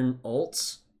Nocturne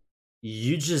ults,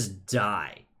 you just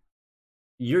die.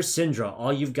 You're Syndra.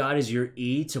 All you've got is your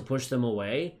E to push them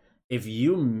away. If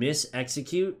you miss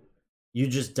execute, you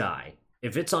just die.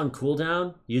 If it's on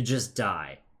cooldown, you just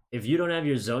die. If you don't have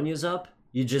your Zhonya's up,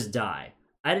 you just die.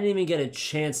 I didn't even get a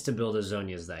chance to build a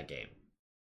Zhonya's that game.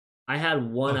 I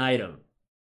had 1 item.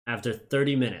 After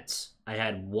 30 minutes, I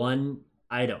had 1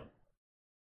 item.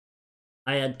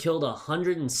 I had killed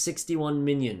 161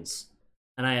 minions,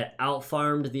 and I had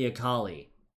outfarmed the Akali,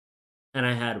 and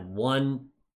I had 1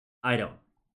 item.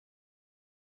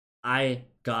 I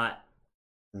got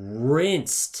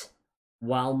rinsed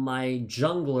while my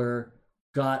jungler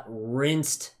got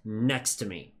rinsed next to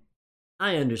me.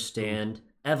 I understand.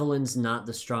 Evelyn's not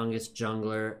the strongest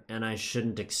jungler, and I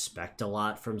shouldn't expect a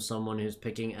lot from someone who's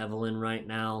picking Evelyn right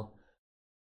now.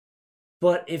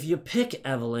 But if you pick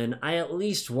Evelyn, I at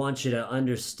least want you to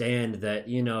understand that,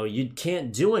 you know, you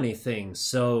can't do anything,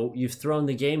 so you've thrown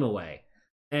the game away.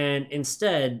 And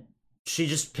instead, she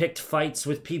just picked fights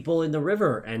with people in the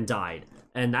river and died.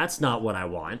 And that's not what I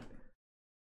want.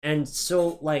 And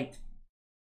so, like,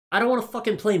 I don't want to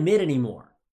fucking play mid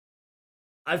anymore.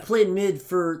 I've played mid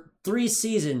for 3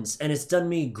 seasons and it's done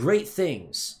me great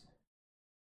things.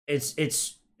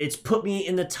 It's put me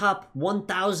in the top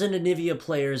 1,000 Anivia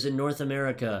players in North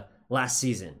America last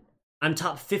season. I'm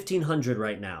top 1,500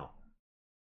 right now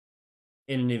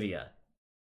in Anivia.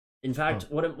 In fact,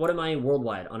 what am I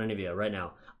worldwide on Anivia right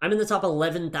now? I'm in the top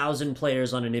 11,000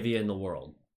 players on Anivia in the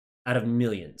world out of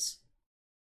millions.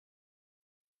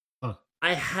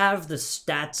 I have the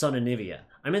stats on Anivia.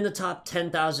 I'm in the top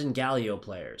 10,000 Galio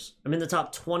players. I'm in the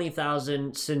top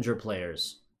 20,000 Syndra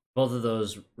players. Both of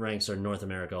those ranks are North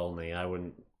America only. I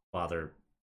wouldn't bother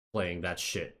playing that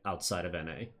shit outside of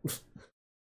NA.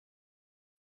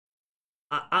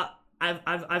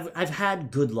 I've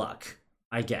had good luck,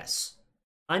 I guess.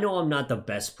 I know I'm not the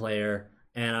best player,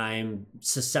 and I'm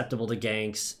susceptible to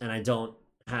ganks, and I don't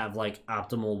have like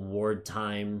optimal ward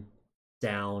time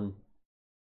down.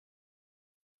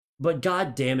 But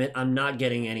god damn it, I'm not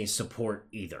getting any support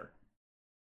either.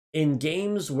 In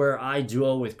games where I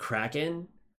duo with Kraken,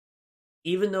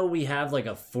 even though we have like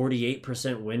a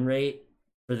 48% win rate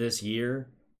for this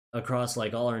year across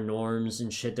like all our norms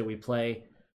and shit that we play,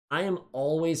 I am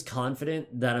always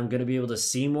confident that I'm going to be able to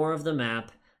see more of the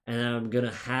map and that I'm going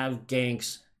to have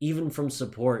ganks, even from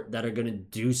support, that are going to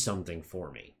do something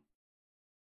for me.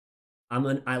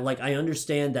 I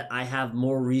understand that I have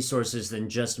more resources than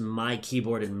just my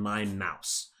keyboard and my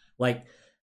mouse. Like,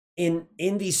 in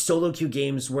these solo queue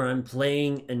games where I'm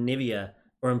playing Anivia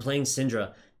or I'm playing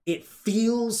Syndra, it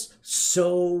feels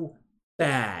so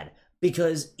bad.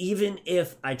 Because even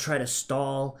if I try to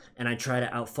stall and I try to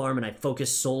outfarm and I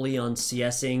focus solely on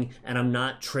CSing and I'm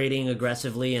not trading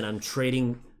aggressively and I'm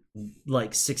trading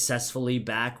like successfully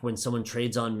back when someone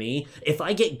trades on me, if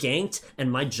I get ganked and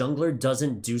my jungler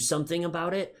doesn't do something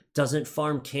about it, doesn't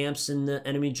farm camps in the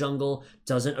enemy jungle,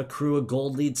 doesn't accrue a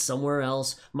gold lead somewhere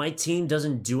else, my team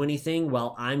doesn't do anything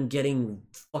while I'm getting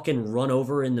fucking run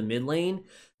over in the mid lane,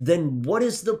 then what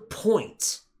is the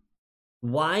point?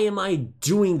 Why am I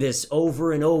doing this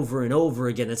over and over and over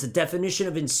again? That's a definition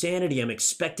of insanity. I'm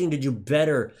expecting to do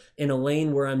better in a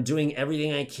lane where I'm doing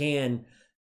everything I can,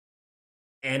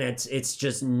 and it's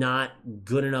just not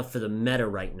good enough for the meta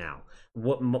right now.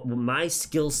 My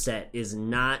skill set is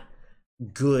not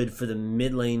good for the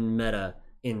mid lane meta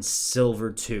in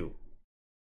Silver 2.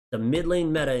 The mid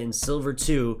lane meta in Silver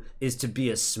 2 is to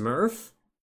be a smurf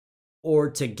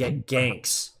or to get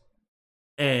ganks.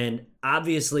 And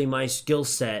obviously my skill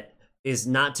set is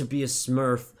not to be a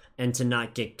smurf and to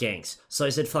not get ganks. So I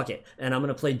said, fuck it. And I'm going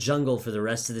to play jungle for the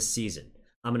rest of the season.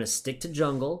 I'm going to stick to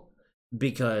jungle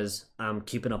because I'm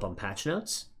keeping up on patch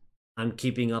notes. I'm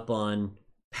keeping up on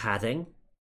pathing.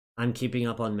 I'm keeping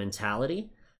up on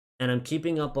mentality. And I'm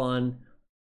keeping up on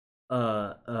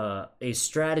a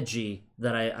strategy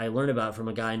that I learned about from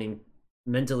a guy named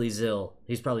Mentally Zill.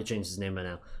 He's probably changed his name by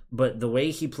now. But the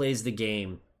way he plays the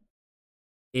game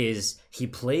is he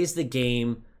plays the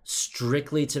game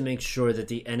strictly to make sure that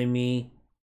the enemy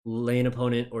lane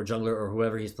opponent or jungler or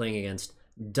whoever he's playing against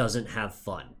doesn't have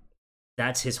fun.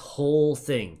 That's his whole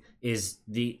thing, is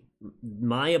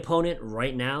my opponent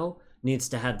right now needs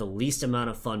to have the least amount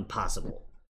of fun possible.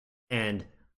 And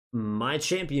my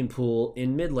champion pool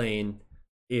in mid lane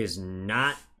is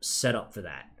not set up for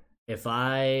that. If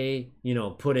I,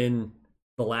 put in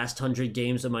the last 100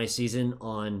 games of my season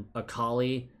on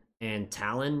Akali and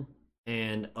Talon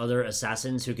and other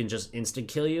assassins who can just instant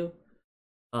kill you,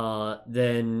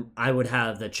 then I would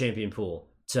have the champion pool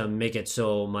to make it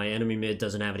so my enemy mid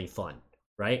doesn't have any fun,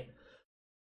 right?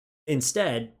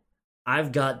 Instead,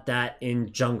 I've got that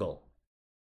in jungle.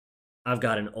 I've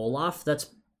got an Olaf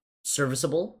that's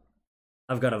serviceable.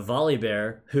 I've got a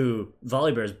Volibear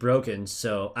Volibear's broken,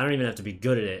 so I don't even have to be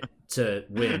good at it to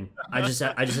win. I just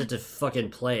have to fucking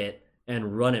play it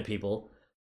and run at people.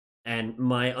 And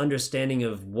my understanding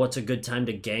of what's a good time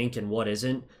to gank and what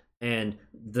isn't, and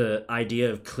the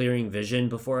idea of clearing vision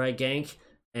before I gank,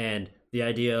 and the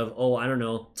idea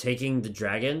of, taking the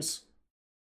dragons,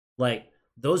 like,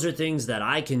 those are things that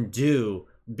I can do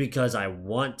because I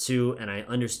want to and I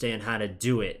understand how to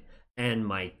do it. And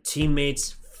my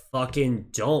teammates fucking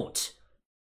don't.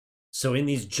 So in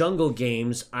these jungle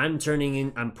games, I'm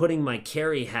putting my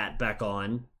carry hat back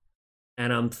on,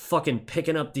 and I'm fucking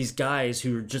picking up these guys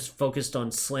who are just focused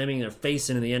on slamming their face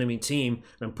into the enemy team,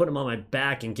 and I'm putting them on my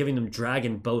back and giving them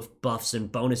dragon both buffs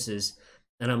and bonuses,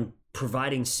 and I'm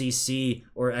providing CC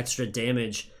or extra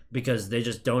damage because they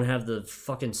just don't have the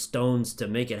fucking stones to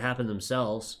make it happen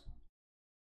themselves.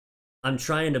 I'm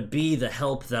trying to be the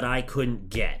help that I couldn't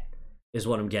get, is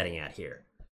what I'm getting at here.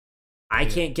 I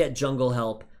can't get jungle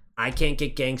help. I can't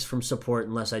get ganks from support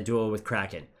unless I duo with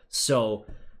Kraken. So,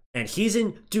 and he's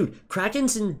in, dude,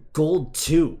 Kraken's in gold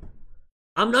 2.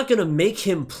 I'm not gonna make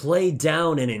him play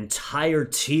down an entire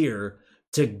tier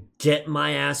to get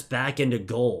my ass back into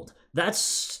gold. That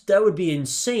would be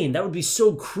insane. That would be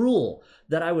so cruel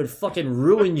that I would fucking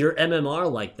ruin your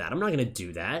MMR like that. I'm not gonna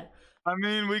do that. I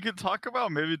mean, we could talk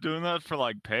about maybe doing that for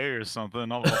like pay or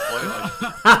something. I'll play like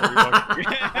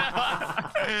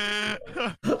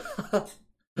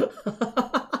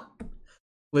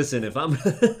Listen, if I'm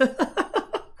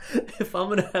if I'm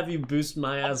gonna have you boost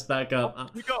my ass back up,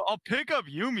 I'll pick up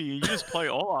Yuumi and you just play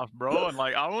Olaf, bro. And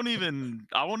like I won't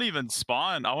even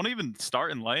spawn. I won't even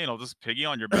start in lane. I'll just piggy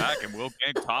on your back and we'll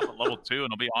gank top at level 2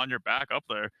 and I'll be on your back up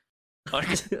there.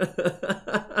 Like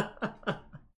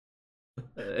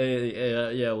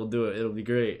yeah, we'll do it. It'll be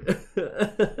great.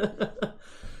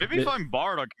 Maybe if I'm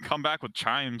Bard, I can come back with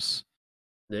chimes.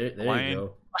 There you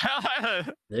go.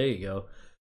 There you go.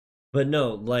 But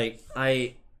no, like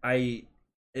that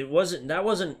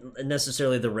wasn't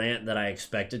necessarily the rant that I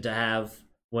expected to have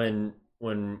when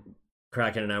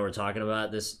Kraken and I were talking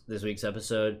about this week's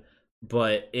episode.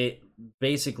 But it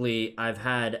basically I've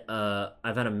had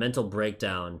a mental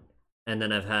breakdown, and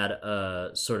then I've had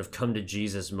a sort of come to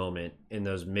Jesus moment in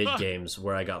those mid games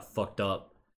where I got fucked up.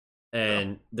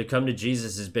 And the come to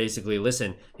Jesus is basically,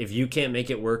 listen, if you can't make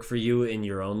it work for you in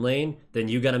your own lane, then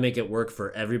you got to make it work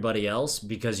for everybody else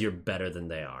because you're better than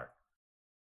they are.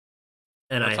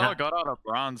 And that's how I got out of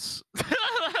bronze.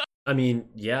 I mean,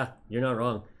 yeah, you're not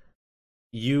wrong.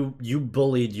 You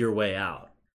bullied your way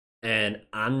out. And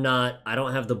I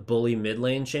don't have the bully mid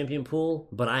lane champion pool,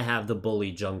 but I have the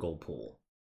bully jungle pool.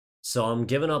 So I'm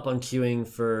giving up on queuing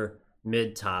for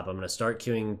mid top. I'm going to start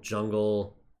queuing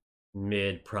jungle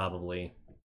mid probably,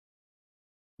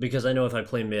 because I know if I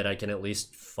play mid I can at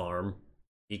least farm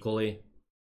equally,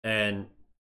 and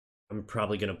I'm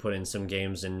probably going to put in some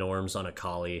games in norms on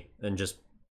Akali and just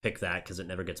pick that because it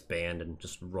never gets banned and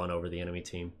just run over the enemy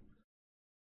team,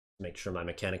 make sure my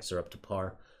mechanics are up to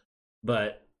par.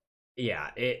 But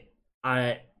yeah,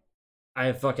 I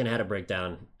fucking had a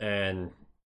breakdown, and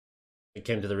it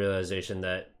came to the realization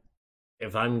that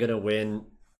if I'm gonna win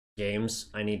games,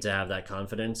 I need to have that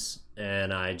confidence,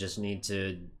 and I just need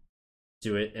to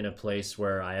do it in a place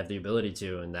where I have the ability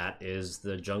to, and that is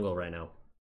the jungle right now.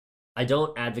 I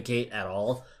don't advocate at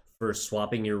all for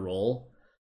swapping your role,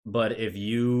 but if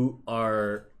you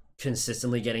are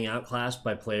consistently getting outclassed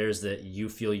by players that you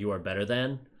feel you are better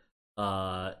than,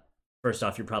 first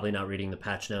off, you're probably not reading the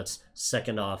patch notes.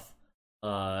 Second off,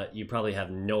 you probably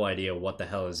have no idea what the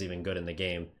hell is even good in the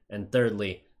game. And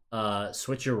thirdly,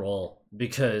 switch your role,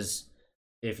 because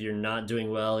if you're not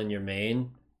doing well in your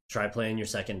main, try playing your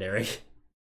secondary.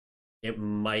 It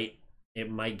might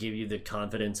give you the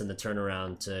confidence and the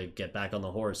turnaround to get back on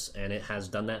the horse, and it has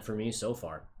done that for me so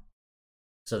far.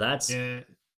 So that's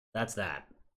that.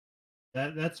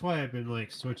 That's why I've been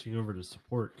like switching over to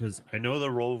support, because I know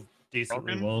the role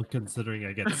decently well, considering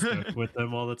I get stuck with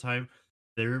them all the time.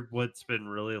 They're what's been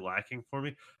really lacking for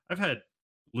me. I've had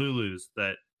Lulus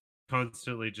that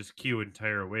constantly just queue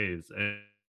entire waves and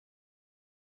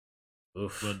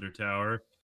under tower,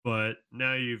 but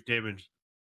now you've damaged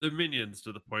the minions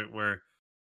to the point where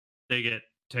they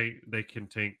can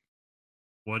tank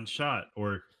one shot,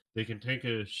 or they can take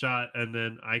a shot and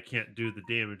then I can't do the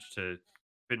damage to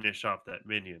finish off that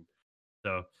minion.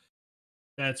 So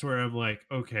that's where I'm like,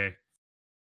 okay,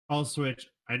 I'll switch.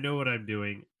 I know what I'm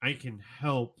doing. I can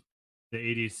help the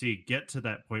ADC get to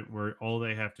that point where all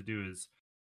they have to do is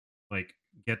like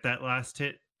get that last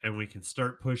hit and we can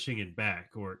start pushing it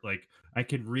back, or like I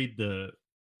can read the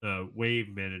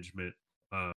wave management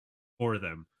for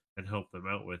them and help them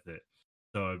out with it.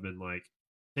 So I've been like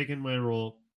taking my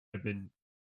role. I've been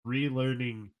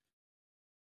relearning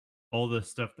all the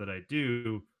stuff that I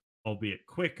do, albeit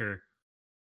quicker,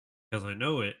 because I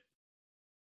know it,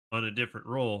 on a different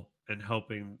role and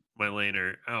helping my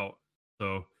laner out.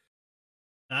 So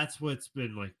that's what's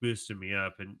been like boosting me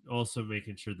up, and also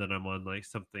making sure that I'm on like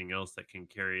something else that can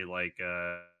carry like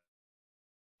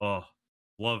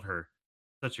love her.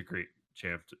 Such a great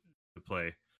champ to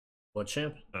play. What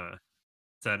champ?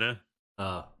 Senna.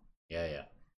 Yeah.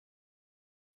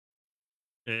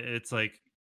 It's like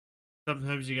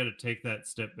sometimes you got to take that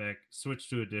step back, switch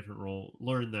to a different role,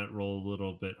 learn that role a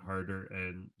little bit harder,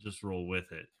 and just roll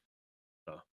with it.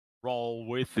 So. Roll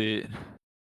with it.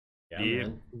 Yeah,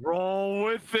 roll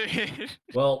with it.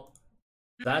 Well,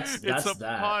 that's it's a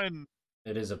that. pun.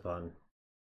 It is a pun.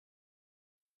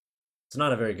 It's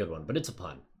not a very good one, but it's a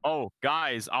pun. Oh,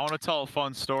 guys, I want to tell a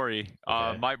fun story.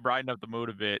 Okay. Might brighten up the mood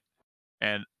a bit.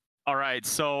 And all right,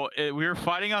 so we were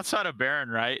fighting outside of Baron,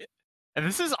 right? And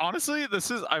this is honestly,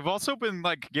 I've also been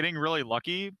like getting really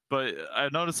lucky, but I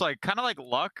noticed like kind of like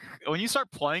luck. When you start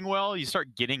playing well, you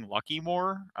start getting lucky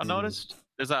more. I noticed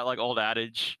there's that like old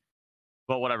adage,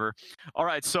 but whatever. All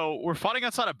right, so we're fighting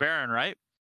outside of Baron, right?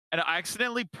 And I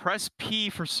accidentally press P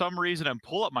for some reason and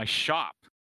pull up my shop,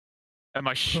 and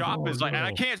my shop is like, and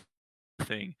I can't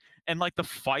thing, and like the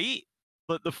fight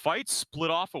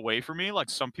split off away from me. Like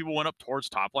some people went up towards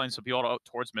top lane, some people up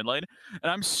towards mid lane,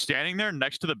 and I'm standing there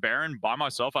next to the Baron by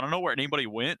myself. I don't know where anybody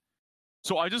went,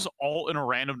 so I just ult in a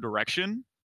random direction,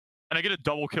 and I get a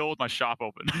double kill with my shop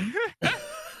open.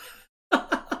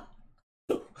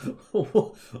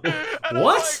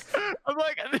 What?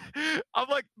 I'm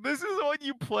like, this is what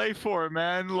you play for,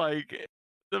 man. Like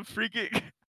the freaking.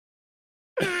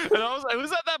 And it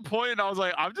was at that point, and I was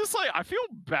like, I feel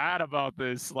bad about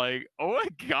this. Like, oh my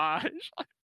gosh.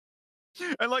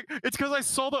 And like, it's because I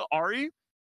saw the Ahri,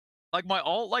 like my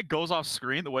ult like goes off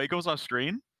screen. The way it goes off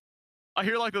screen, I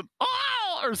hear like the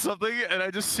or something, and I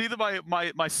just see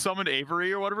my summon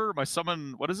Avery or whatever. My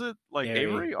summon, what is it? Like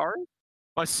Avery? Ahri?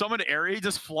 My summon Ahri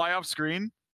just fly off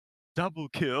screen, double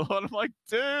kill. And I'm like,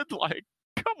 dude, like,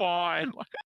 come on.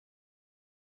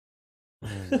 Oh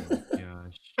my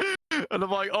gosh. And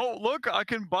I'm like, oh, look, I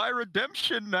can buy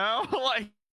redemption now. Like,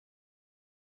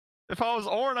 if I was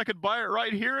Ornn, I could buy it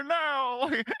right here and now.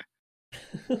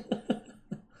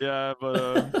 Yeah,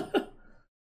 but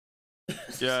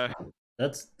yeah.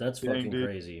 That's fucking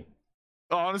crazy.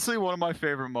 Honestly, one of my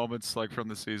favorite moments, like, from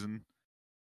the season.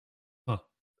 Huh.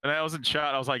 And I was in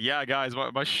chat. I was like, yeah, guys,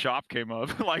 my shop came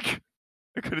up. Like,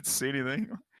 I couldn't see anything.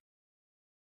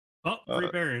 Oh, free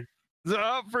Baron.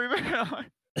 Oh, free Baron.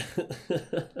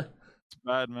 It's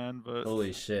bad, man, but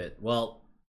holy shit. Well,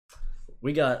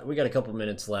 we got a couple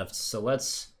minutes left, so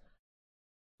let's.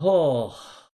 Oh,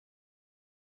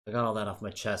 I got all that off my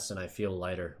chest, and I feel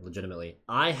lighter. Legitimately,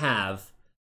 I have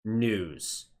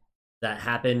news that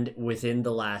happened within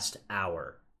the last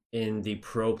hour in the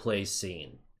pro play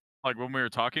scene. Like when we were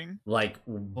talking? Like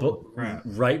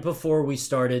right before we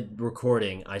started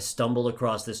recording, I stumbled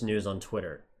across this news on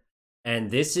Twitter.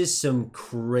 And this is some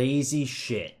crazy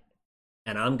shit.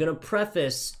 And I'm going to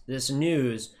preface this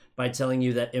news by telling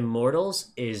you that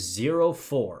Immortals is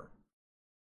 0-4.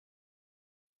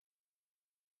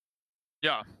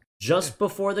 Yeah. Just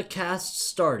before the cast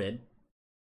started,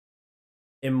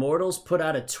 Immortals put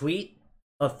out a tweet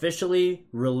officially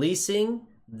releasing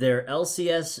their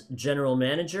LCS general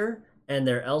manager and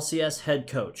their LCS head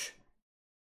coach.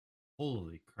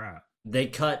 Holy crap. They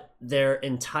cut their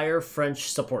entire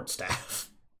French support staff.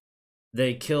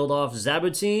 They killed off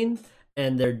Zabutin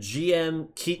and their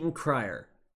GM Keaton Cryer.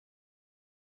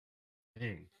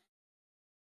 Dang.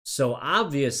 So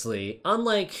obviously,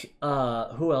 unlike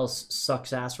who else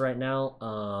sucks ass right now,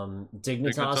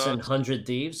 Dignitas and 100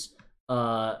 Thieves,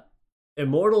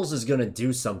 Immortals is gonna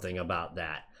do something about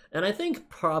that. And I think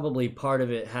probably part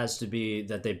of it has to be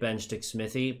that they benched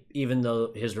Xmithie, even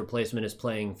though his replacement is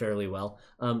playing fairly well.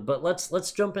 But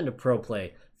let's jump into pro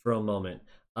play for a moment.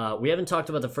 We haven't talked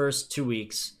about the first 2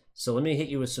 weeks, so let me hit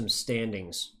you with some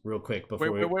standings real quick before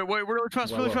wait, really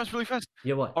fast.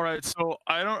 Yeah, what? All right, so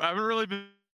I haven't really been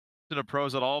to the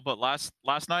pros at all, but last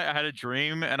night I had a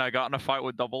dream and I got in a fight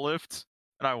with Double Lift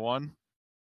and I won.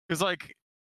 Cause like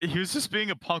he was just being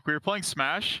a punk. We were playing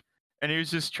Smash. And he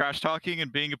was just trash talking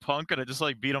and being a punk, and I just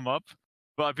like beat him up.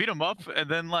 But I beat him up, and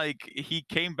then like he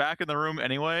came back in the room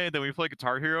anyway. And then we played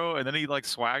Guitar Hero, and then he like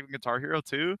swagged in Guitar Hero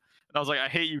too. And I was like, I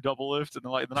hate you, Double Lift. And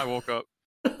then I woke up.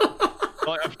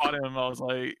 Like I fought him. I was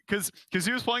like, cause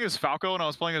he was playing as Falco and I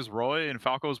was playing as Roy, and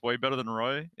Falco was way better than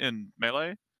Roy in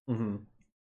Melee. Mm-hmm.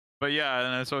 But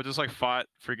yeah, and so I just like fought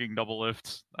freaking Double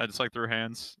Lift. I just like threw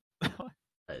hands.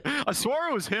 I swore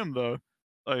it was him though.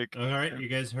 Like, all right, you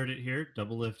guys heard it here.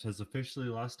 Double Lift has officially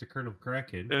lost to Colonel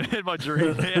Kraken. In my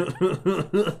dream.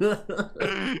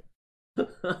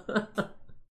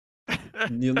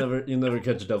 You'll never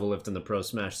catch Double Lift in the Pro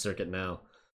Smash circuit now.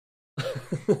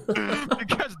 You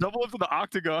catch Double Lift in the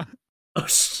Octagon. Oh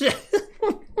shit!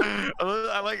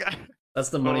 I like. That's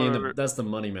the money. That's the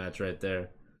money match right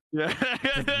there. Yeah.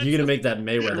 You're gonna make that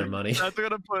Mayweather money. That's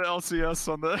gonna put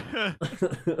LCS on the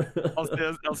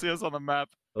LCS on the map.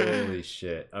 Holy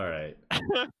shit! All right.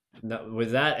 Now,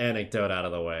 with that anecdote out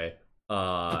of the way,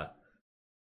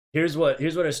 here's what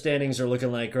our standings are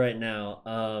looking like right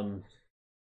now.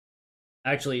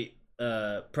 Actually,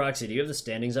 Proxy, do you have the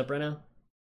standings up right now?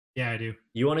 Yeah, I do.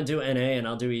 You want to do NA and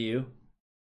I'll do EU?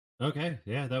 Okay,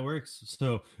 yeah, that works.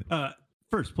 So,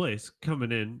 first place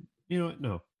coming in. You know what?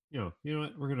 No. you know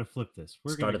what? We're gonna flip this.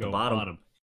 We're Start gonna at the go bottom.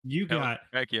 You got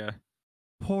Heck yeah.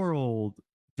 poor old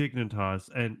Dignitas,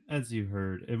 and as you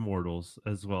heard, Immortals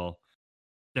as well,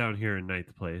 down here in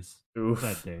 9th place. Oof.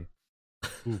 That day.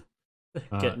 Ooh.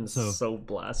 Getting so so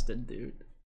blasted, dude.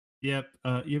 Yep.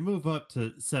 You move up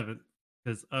to 7th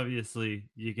because obviously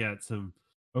you got some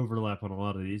overlap on a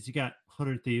lot of these. You got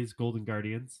 100 Thieves, Golden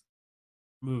Guardians,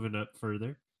 moving up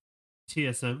further.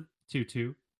 TSM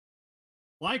 2-2.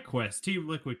 FlyQuest, Team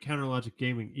Liquid, Counterlogic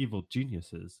Gaming, Evil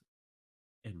Geniuses,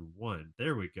 and 1.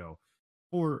 There we go.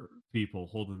 4 people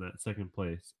holding that second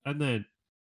place. And then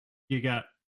you got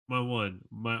my one,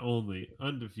 my only,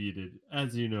 undefeated,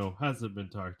 as you know, hasn't been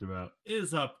talked about,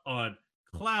 is up on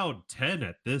Cloud 10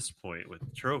 at this point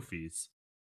with trophies.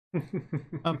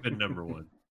 Up at number 1.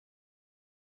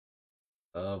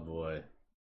 Oh boy.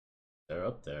 They're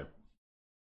up there.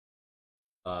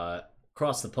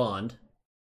 Across the pond,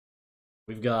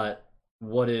 we've got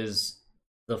what is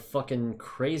the fucking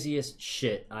craziest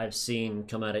shit I've seen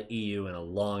come out of EU in a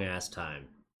long ass time.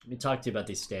 Let me talk to you about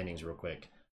these standings real quick.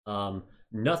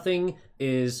 Nothing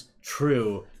is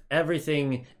true.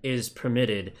 Everything is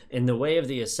permitted. In the way of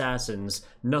the assassins,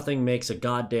 nothing makes a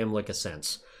goddamn lick of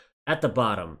sense. At the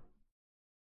bottom,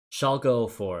 Schalke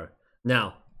 04.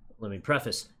 Now, let me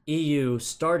preface. EU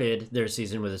started their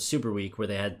season with a super week where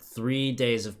they had 3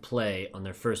 days of play on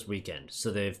their first weekend.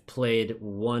 So they've played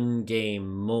 1 game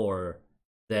more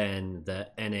than the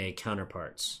NA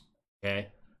counterparts. Okay?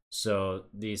 So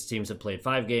these teams have played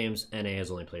 5 games. NA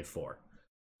has only played 4.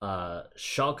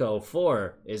 Schalke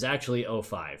 04 is actually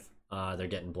 05. They're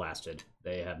getting blasted.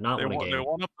 They have not won a game. They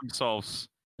won up themselves.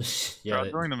 Yeah,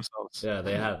 outdoing themselves. Yeah,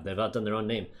 they have. They've outdone their own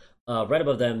name. Right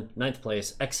above them, 9th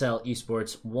place, XL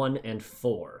Esports 1 and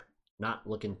 4. Not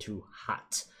looking too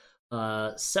hot.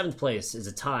 7th place is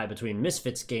a tie between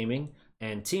Misfits Gaming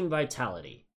and Team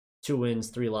Vitality. 2 wins,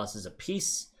 3 losses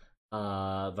apiece.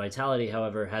 Vitality,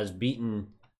 however, has beaten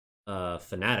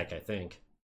Fnatic, I think.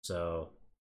 So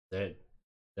they're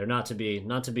not to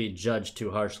be judged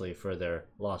too harshly for their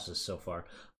losses so far.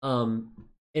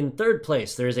 In 3rd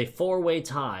place, there is a 4-way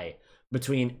tie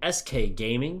between SK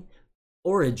Gaming,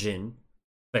 Origin,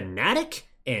 Fnatic,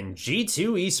 and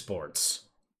G2 Esports.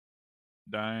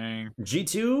 Dang.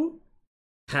 G2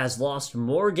 has lost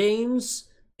more games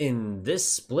in this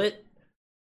split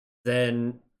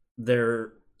than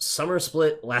their summer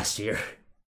split last year.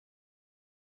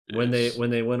 When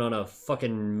they went on a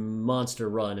fucking monster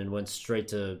run and went straight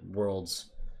to Worlds.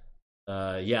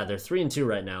 Yeah, they're 3-2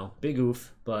 right now. Big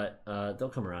oof, but they'll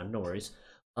come around, no worries.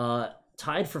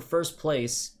 Tied for first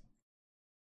place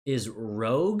is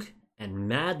Rogue and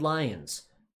Mad Lions.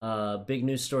 Big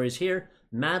news stories here.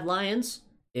 Mad Lions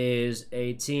is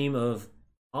a team of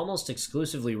almost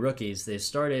exclusively rookies. They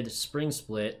started spring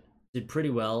split, did pretty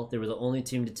well. They were the only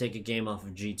team to take a game off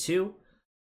of G2.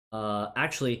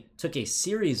 Actually took a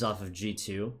series off of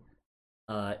G2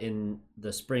 in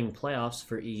the spring playoffs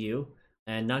for EU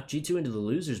and knocked G2 into the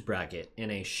losers bracket in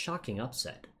a shocking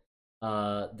upset.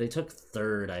 They took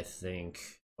 3rd, I think,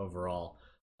 overall.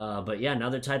 But yeah, now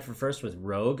they're tied for first with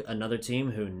Rogue, another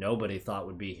team who nobody thought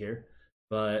would be here.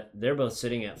 But they're both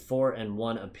sitting at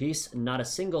 4-1 apiece. Not a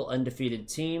single undefeated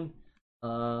team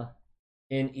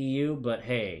in EU, but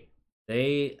hey,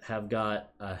 they have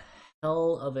got a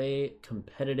hell of a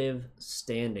competitive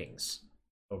standings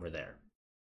over there.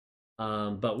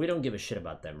 But we don't give a shit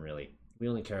about them, really. We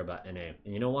only care about NA.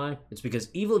 And you know why? It's because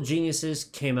Evil Geniuses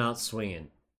came out swinging.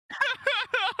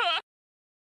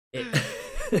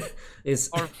 It's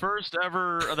our first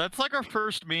ever. That's like our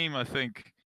first meme, I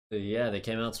think. Yeah, they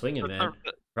came out swinging, man.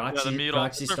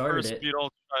 Proxy started it.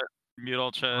 Mute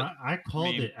all chat. I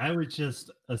called it. I was just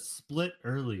a split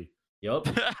early. Yup.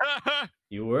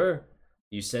 You were.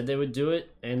 You said they would do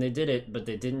it, and they did it, but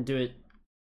they didn't do it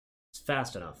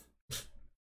fast enough.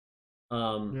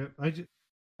 Yeah,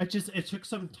 it took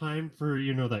some time for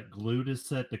that glue to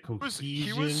set, the cohesion.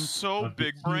 He was so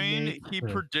big brain. He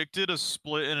predicted a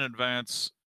split in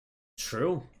advance.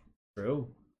 True.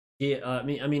 Yeah, I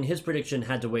mean, his prediction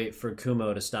had to wait for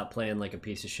Kumo to stop playing like a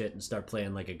piece of shit and start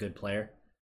playing like a good player.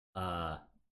 What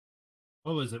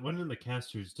was it? One of the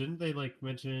casters, didn't they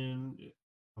mention?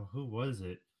 Oh, who was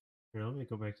it? Here, let me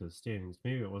go back to the standings.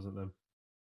 Maybe it wasn't them.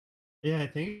 Yeah, I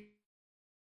think.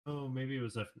 Oh, maybe it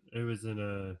was. It was in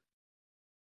a.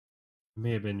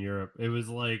 May have been Europe. It was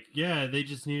they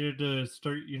just needed to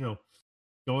start,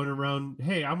 going around.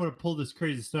 Hey, I'm gonna pull this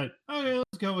crazy stunt. Okay,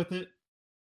 let's go with it,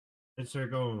 and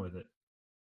start going with it.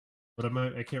 But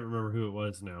I can't remember who it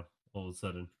was now. All of a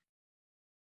sudden,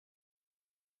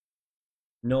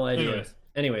 no idea.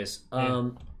 Anyways, yeah.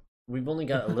 we've only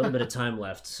got a little bit of time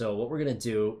left, so what we're gonna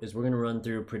do is we're gonna run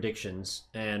through predictions,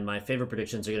 and my favorite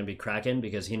predictions are gonna be Kraken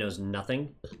because he knows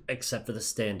nothing except for the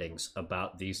standings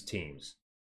about these teams.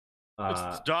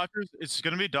 It's Dodgers. It's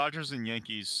gonna be Dodgers and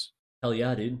Yankees. Hell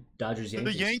yeah, dude! Dodgers,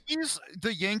 Yankees.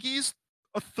 The Yankees.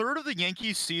 A third of the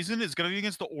Yankees season is gonna be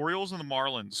against the Orioles and the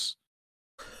Marlins.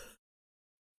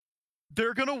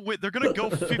 They're gonna win. They're gonna go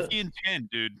 50-10,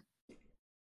 dude.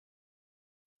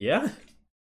 Yeah.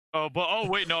 Oh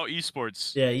wait, no,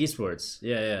 esports. Yeah, esports.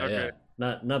 Yeah. Okay.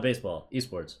 Not baseball.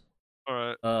 Esports. All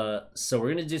right. So we're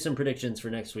gonna do some predictions for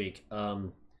next week.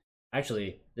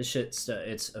 Actually, this shit's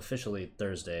it's officially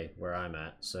Thursday where I'm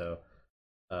at. So,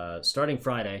 starting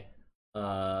Friday,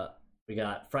 we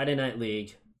got Friday Night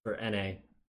League for NA.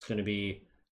 It's gonna be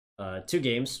 2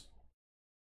 games.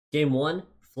 Game 1,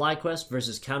 FlyQuest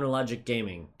versus Counterlogic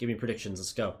Gaming. Give me predictions.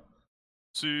 Let's go.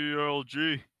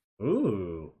 CLG.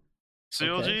 Ooh.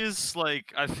 CLG Okay. is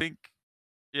like, I think,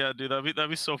 yeah, dude, that'd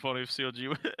be so funny if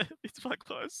CLG it's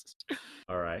FlyQuest.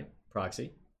 All right.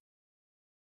 Proxy.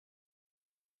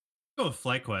 Go with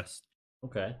FlyQuest.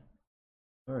 Okay.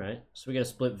 All right. So we got a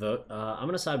split vote. I'm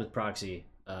gonna side with Proxy.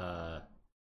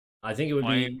 I think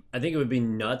it would be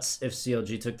nuts if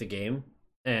CLG took the game,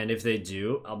 and if they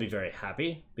do, I'll be very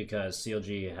happy because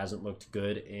CLG hasn't looked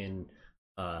good in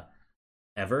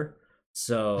ever.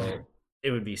 So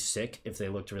it would be sick if they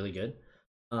looked really good.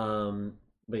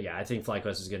 But yeah, I think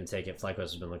FlyQuest is gonna take it. FlyQuest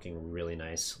has been looking really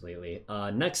nice lately.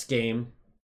 Next game,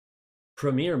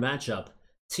 premier matchup.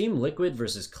 Team Liquid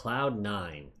versus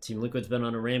Cloud9. Team Liquid's been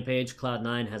on a rampage.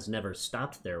 Cloud9 has never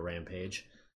stopped their rampage.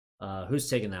 Who's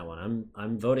taking that one?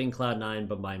 I'm voting Cloud9,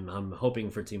 but I'm hoping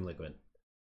for Team Liquid.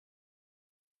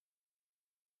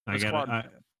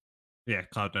 Yeah,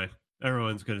 Cloud9.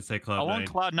 Everyone's gonna say Cloud9. I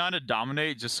want Cloud9 to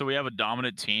dominate just so we have a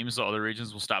dominant team, so other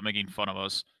regions will stop making fun of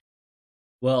us.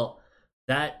 Well,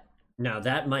 that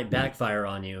might backfire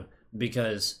on you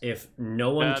because if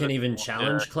no one can even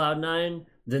challenge Cloud9,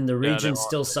 then the region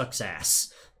still sucks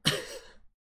ass.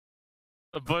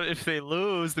 But if they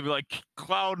lose, they'll be like,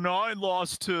 Cloud9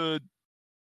 lost to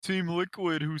Team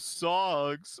Liquid, who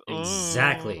sucks.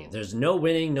 Exactly. There's no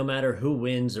winning no matter who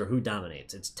wins or who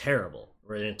dominates. It's terrible.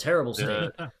 We're in a terrible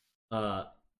state.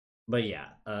 But yeah,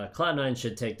 Cloud9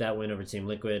 should take that win over Team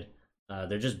Liquid.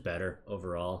 They're just better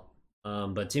overall.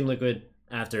 But Team Liquid,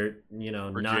 after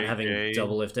not having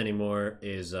double lift anymore,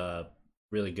 is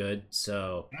really good.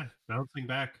 So yeah, bouncing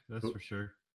back, that's for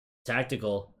sure.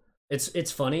 Tactical.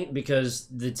 It's funny because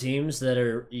the teams that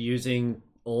are using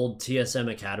old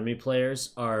TSM Academy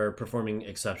players are performing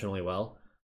exceptionally well.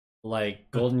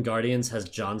 Like Golden Guardians has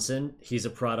Johnson. He's a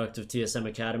product of TSM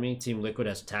Academy. Team Liquid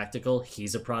has Tactical.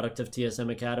 He's a product of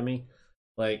TSM Academy.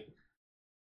 Like,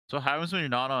 so what happens when you're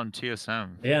not on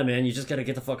TSM? Yeah, man, you just gotta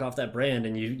get the fuck off that brand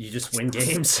and you just win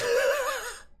games.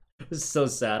 It's so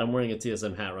sad. I'm wearing a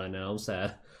TSM hat right now. I'm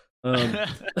sad.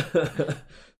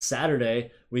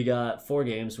 Saturday, we got 4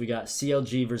 games. We got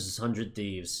CLG versus 100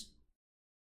 Thieves.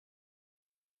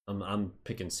 I'm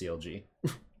picking CLG.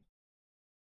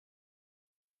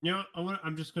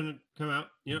 I'm just gonna come out.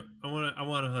 I want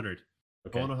 100.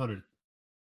 Okay. I want 100.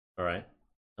 All right.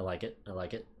 I like it.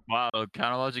 Wow,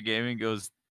 Counterlogic Gaming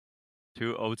goes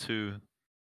 2-0-2.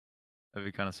 That'd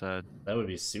be kind of sad. That would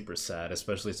be super sad,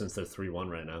 especially since they're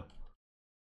 3-1 right now.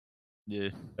 Yeah.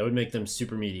 That would make them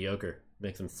super mediocre.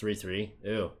 Make them 3-3.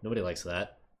 Ew, nobody likes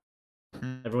that.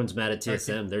 Everyone's mad at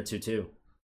TSM. They're 2-2.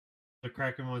 The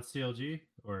Kraken wants CLG,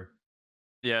 or?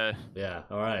 Yeah. Yeah,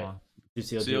 all right.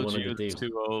 CLG 100 Thieves.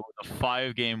 2-0 with a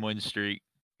 5-game win streak.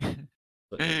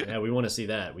 Yeah, we want to see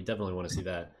that. We definitely want to see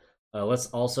that. Let's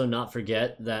also not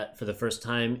forget that for the first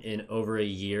time in over a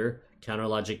year,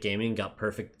 Counterlogic Gaming got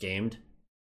perfect gamed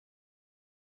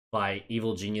by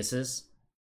Evil Geniuses.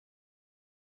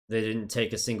 They didn't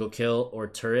take a single kill or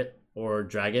turret or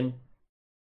dragon,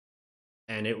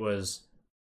 and it was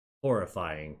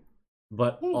horrifying,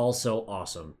 but also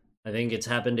awesome. I think it's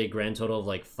happened a grand total of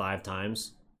like 5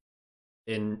 times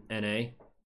in NA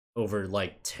over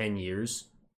like 10 years.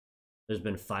 There's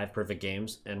been 5 perfect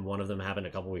games, and one of them happened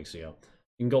a couple weeks ago.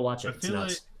 You can go watch it. It's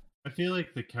nuts. I feel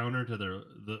like the counter to the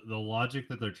logic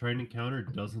that they're trying to counter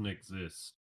doesn't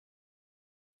exist.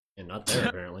 And not there,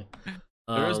 apparently.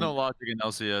 There is no logic in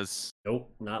LCS.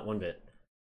 Nope, not one bit.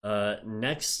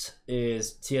 Next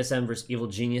is TSM versus Evil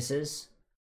Geniuses.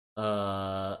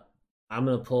 I'm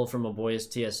gonna pull from my boys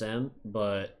TSM,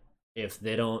 but if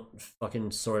they don't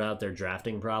fucking sort out their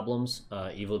drafting problems,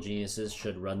 Evil Geniuses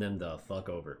should run them the fuck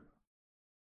over.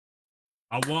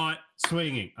 I want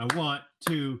swinging. I want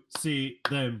to see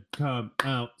them come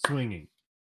out swinging.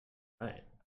 All right,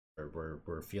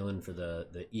 we're feeling for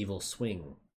the evil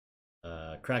swing.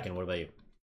 Kraken, what about you?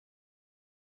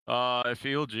 If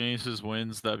Evil Geniuses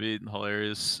wins, that'd be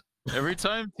hilarious. Every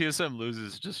time TSM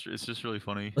loses, it's just really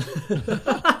funny.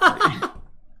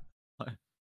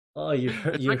 Oh, you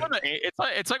hurt It's you. like when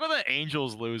the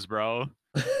Angels lose, bro.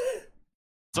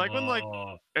 It's like when Oh, like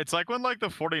the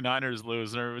 49ers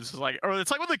lose, and everyone's just like, or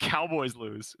it's like when the Cowboys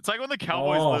lose. It's like when the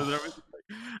Cowboys lose, and everyone's just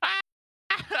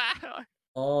like,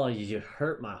 Oh, you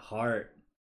hurt my heart.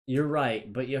 You're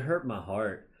right, but you hurt my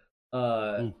heart.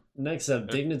 Ooh. Next up,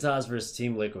 Dignitas versus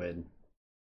Team Liquid.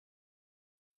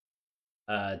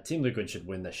 Team Liquid should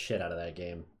win the shit out of that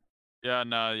game. yeah,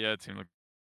 no, yeah, Team Liquid.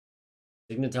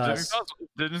 Dignitas.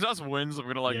 Dignitas wins. I'm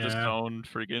gonna just Yeah. own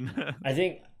freaking. I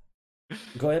think.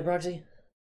 Go ahead, Proxy.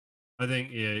 I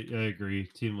think I agree.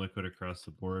 Team Liquid across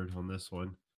the board on this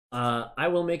one. I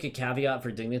will make a caveat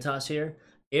for Dignitas here.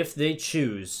 If they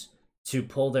choose to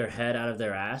pull their head out of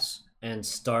their ass and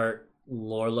start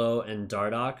Lorlo and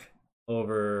Dardoch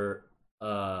over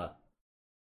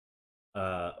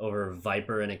over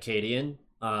Viper and Acadian,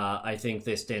 I think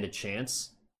they stand a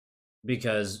chance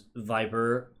because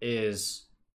Viper is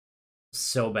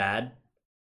so bad.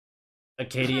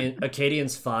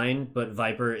 Acadian's fine, but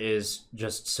Viper is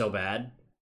just so bad,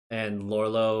 and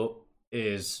Lorlo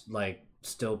is like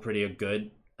still pretty good,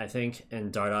 I think,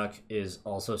 and Dardoch is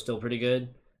also still pretty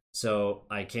good. So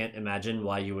I can't imagine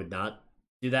why you would not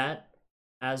do that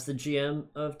as the GM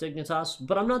of Dignitas.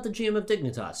 But I'm not the GM of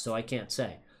Dignitas, so I can't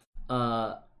say.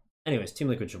 Anyways, Team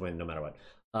Liquid should win no matter what.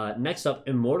 Next up,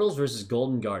 Immortals versus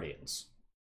Golden Guardians.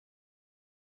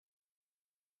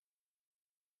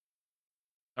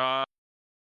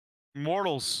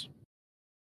 Mortals.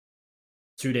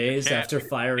 2 days Can't- after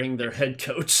firing their head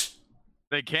coach.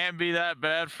 They can't be that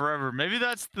bad forever. Maybe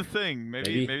that's the thing.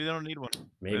 Maybe. Maybe they don't need one.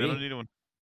 Maybe. They don't need one.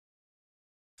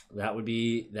 That would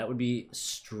be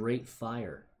straight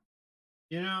fire.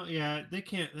 You know, yeah, they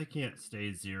can't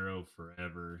stay 0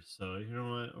 forever. So you know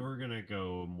what? We're gonna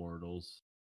go Immortals.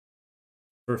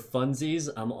 For funsies,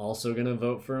 I'm also gonna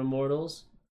vote for Immortals.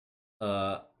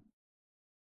 Yeah.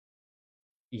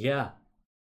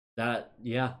 All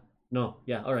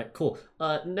right, cool.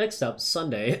 Next up,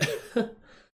 Sunday.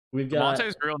 We've got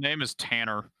Monte's real name is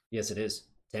Tanner. Yes, it is.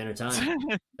 Tanner Time.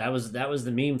 That was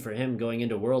the meme for him going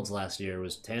into Worlds last year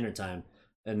was Tanner Time.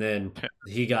 And then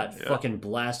he got fucking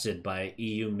blasted by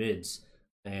EU mids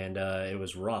and it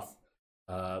was rough.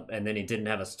 And then he didn't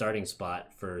have a starting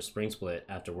spot for Spring Split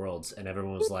after Worlds and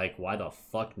everyone was like, "Why the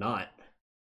fuck not?"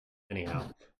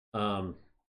 Anyhow, I'm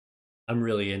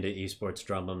really into esports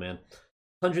drama, man.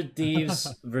 100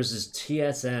 Thieves versus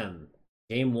TSM.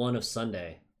 Game 1 of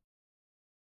Sunday.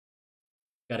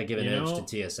 Got to give an edge to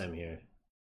TSM here.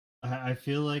 I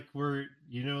feel like we're,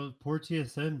 poor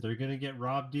TSM, they're going to get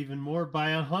robbed even more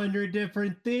by 100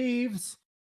 different thieves.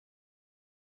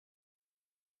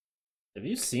 Have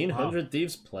you seen 100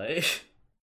 Thieves play?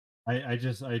 I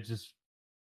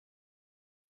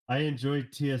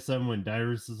enjoyed TSM when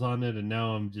Dyrus was on it, and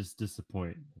now I'm just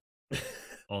disappointed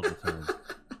all the time.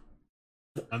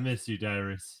 I miss you,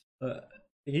 Dyrus.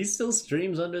 He still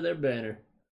streams under their banner.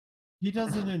 He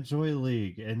doesn't enjoy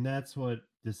League, and that's what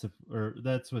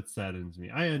saddens me.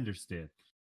 I understand.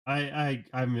 I'm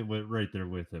right there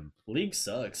with him. League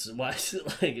sucks. Why is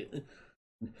it like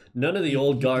none of the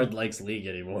old guard likes League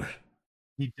anymore?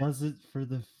 He does it for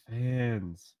the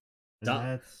fans.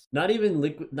 Not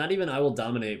even I Will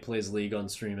Dominate plays League on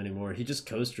stream anymore. He just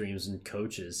co-streams and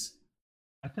coaches.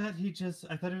 I thought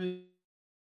it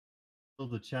was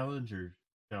the challenge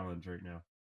right now.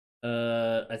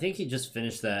 I think he just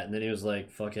finished that and then he was like,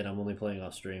 "Fuck it, I'm only playing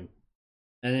off stream."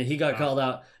 And then he got called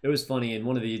out. It was funny in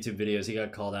one of the YouTube videos. He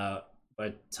got called out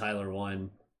by Tyler One,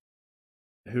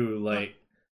 who like,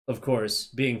 of course,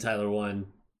 being Tyler One,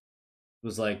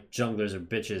 was like junglers are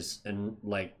bitches and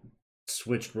like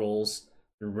switched roles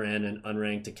and ran an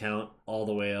unranked account all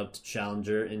the way up to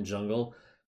challenger in jungle.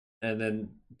 And then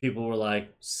people were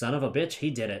like, "Son of a bitch, he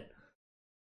did it."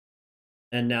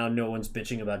 And now no one's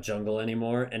bitching about jungle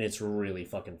anymore, and it's really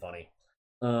fucking funny.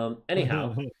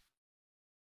 Anyhow,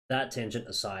 that tangent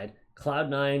aside,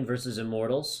 Cloud9 versus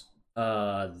Immortals.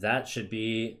 That should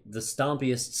be the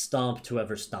stompiest stomp to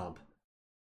ever stomp.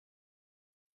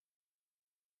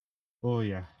 Oh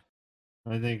yeah,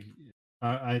 I think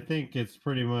it's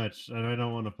pretty much, and I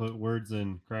don't want to put words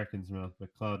in Kraken's mouth,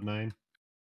 but Cloud9.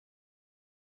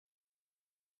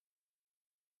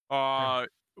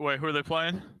 Wait, who are they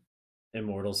playing?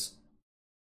 Immortals.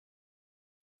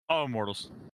 Oh,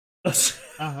 Immortals.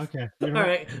 Okay. All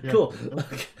right, cool.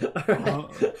 All right.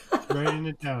 Writing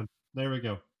it down. There we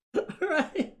go. All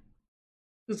right.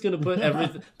 Just gonna put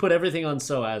everything on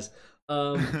SOAS.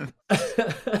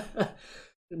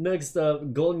 Next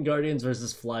up, Golden Guardians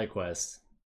versus FlyQuest.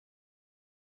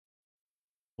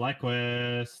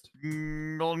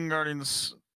 FlyQuest. Golden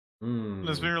Guardians.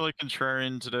 It's been really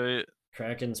contrarian today.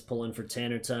 Kraken's pulling for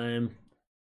Tanner time.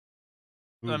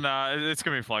 Nah, it's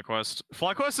gonna be FlyQuest.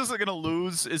 FlyQuest isn't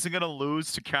gonna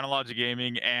lose to Canology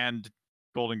Gaming and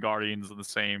Golden Guardians in the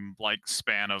same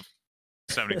span of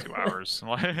 72 hours.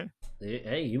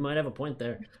 Hey, you might have a point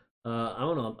there.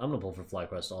 I'm gonna pull for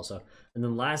FlyQuest also. And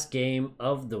then last game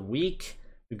of the week,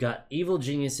 we've got Evil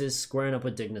Geniuses squaring up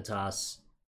with Dignitas.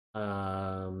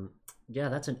 Yeah,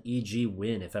 that's an EG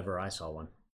win if ever I saw one.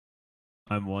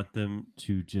 I want them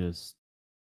to just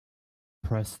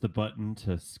press the button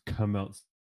to come out.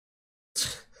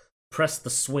 Press the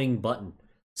swing button.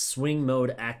 Swing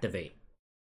mode activate.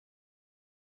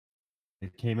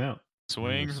 It came out.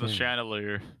 Swing from the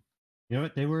chandelier. You know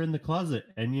what? They were in the closet,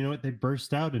 and you know what? They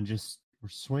burst out and just were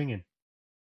swinging.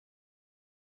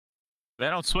 They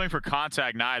don't swing for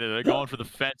contact neither. They're going for the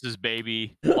fences,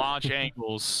 baby. Launch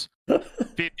angles.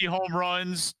 50 home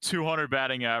runs, 200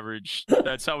 batting average.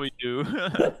 That's how we do.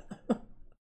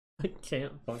 I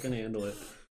can't fucking handle it.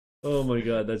 Oh my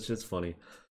god, that's just funny.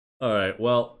 All right,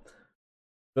 well,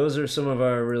 those are some of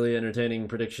our really entertaining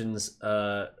predictions.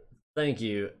 Thank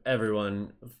you,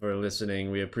 everyone, for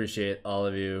listening. We appreciate all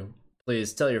of you.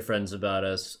 Please tell your friends about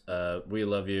us. We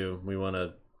love you. We want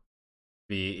to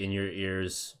be in your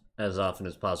ears as often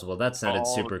as possible. That sounded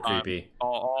super creepy.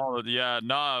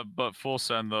 But full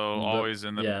send though. Always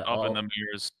in the in them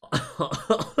ears.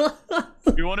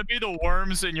 We want to be the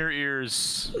worms in your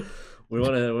ears. We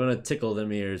want to tickle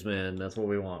them ears, man. That's what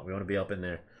we want. We want to be up in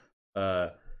there.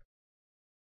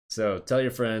 So tell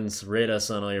your friends, rate us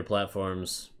on all your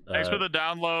platforms. Thanks for the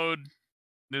download,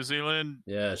 New Zealand.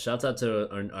 Yeah, shouts out to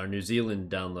our New Zealand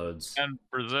downloads. And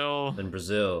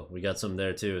Brazil. We got some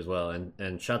there too as well.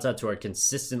 And shouts out to our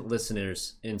consistent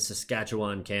listeners in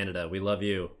Saskatchewan, Canada. We love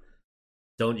you.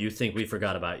 Don't you think we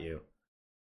forgot about you.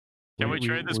 Can we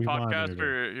trade this podcast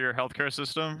for your healthcare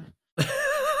system?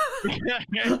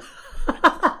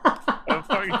 I'm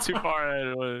fucking too far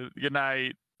ahead. Good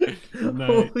night. Good night.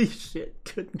 Holy shit.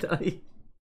 Good night.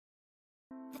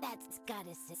 That's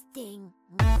gotta sting.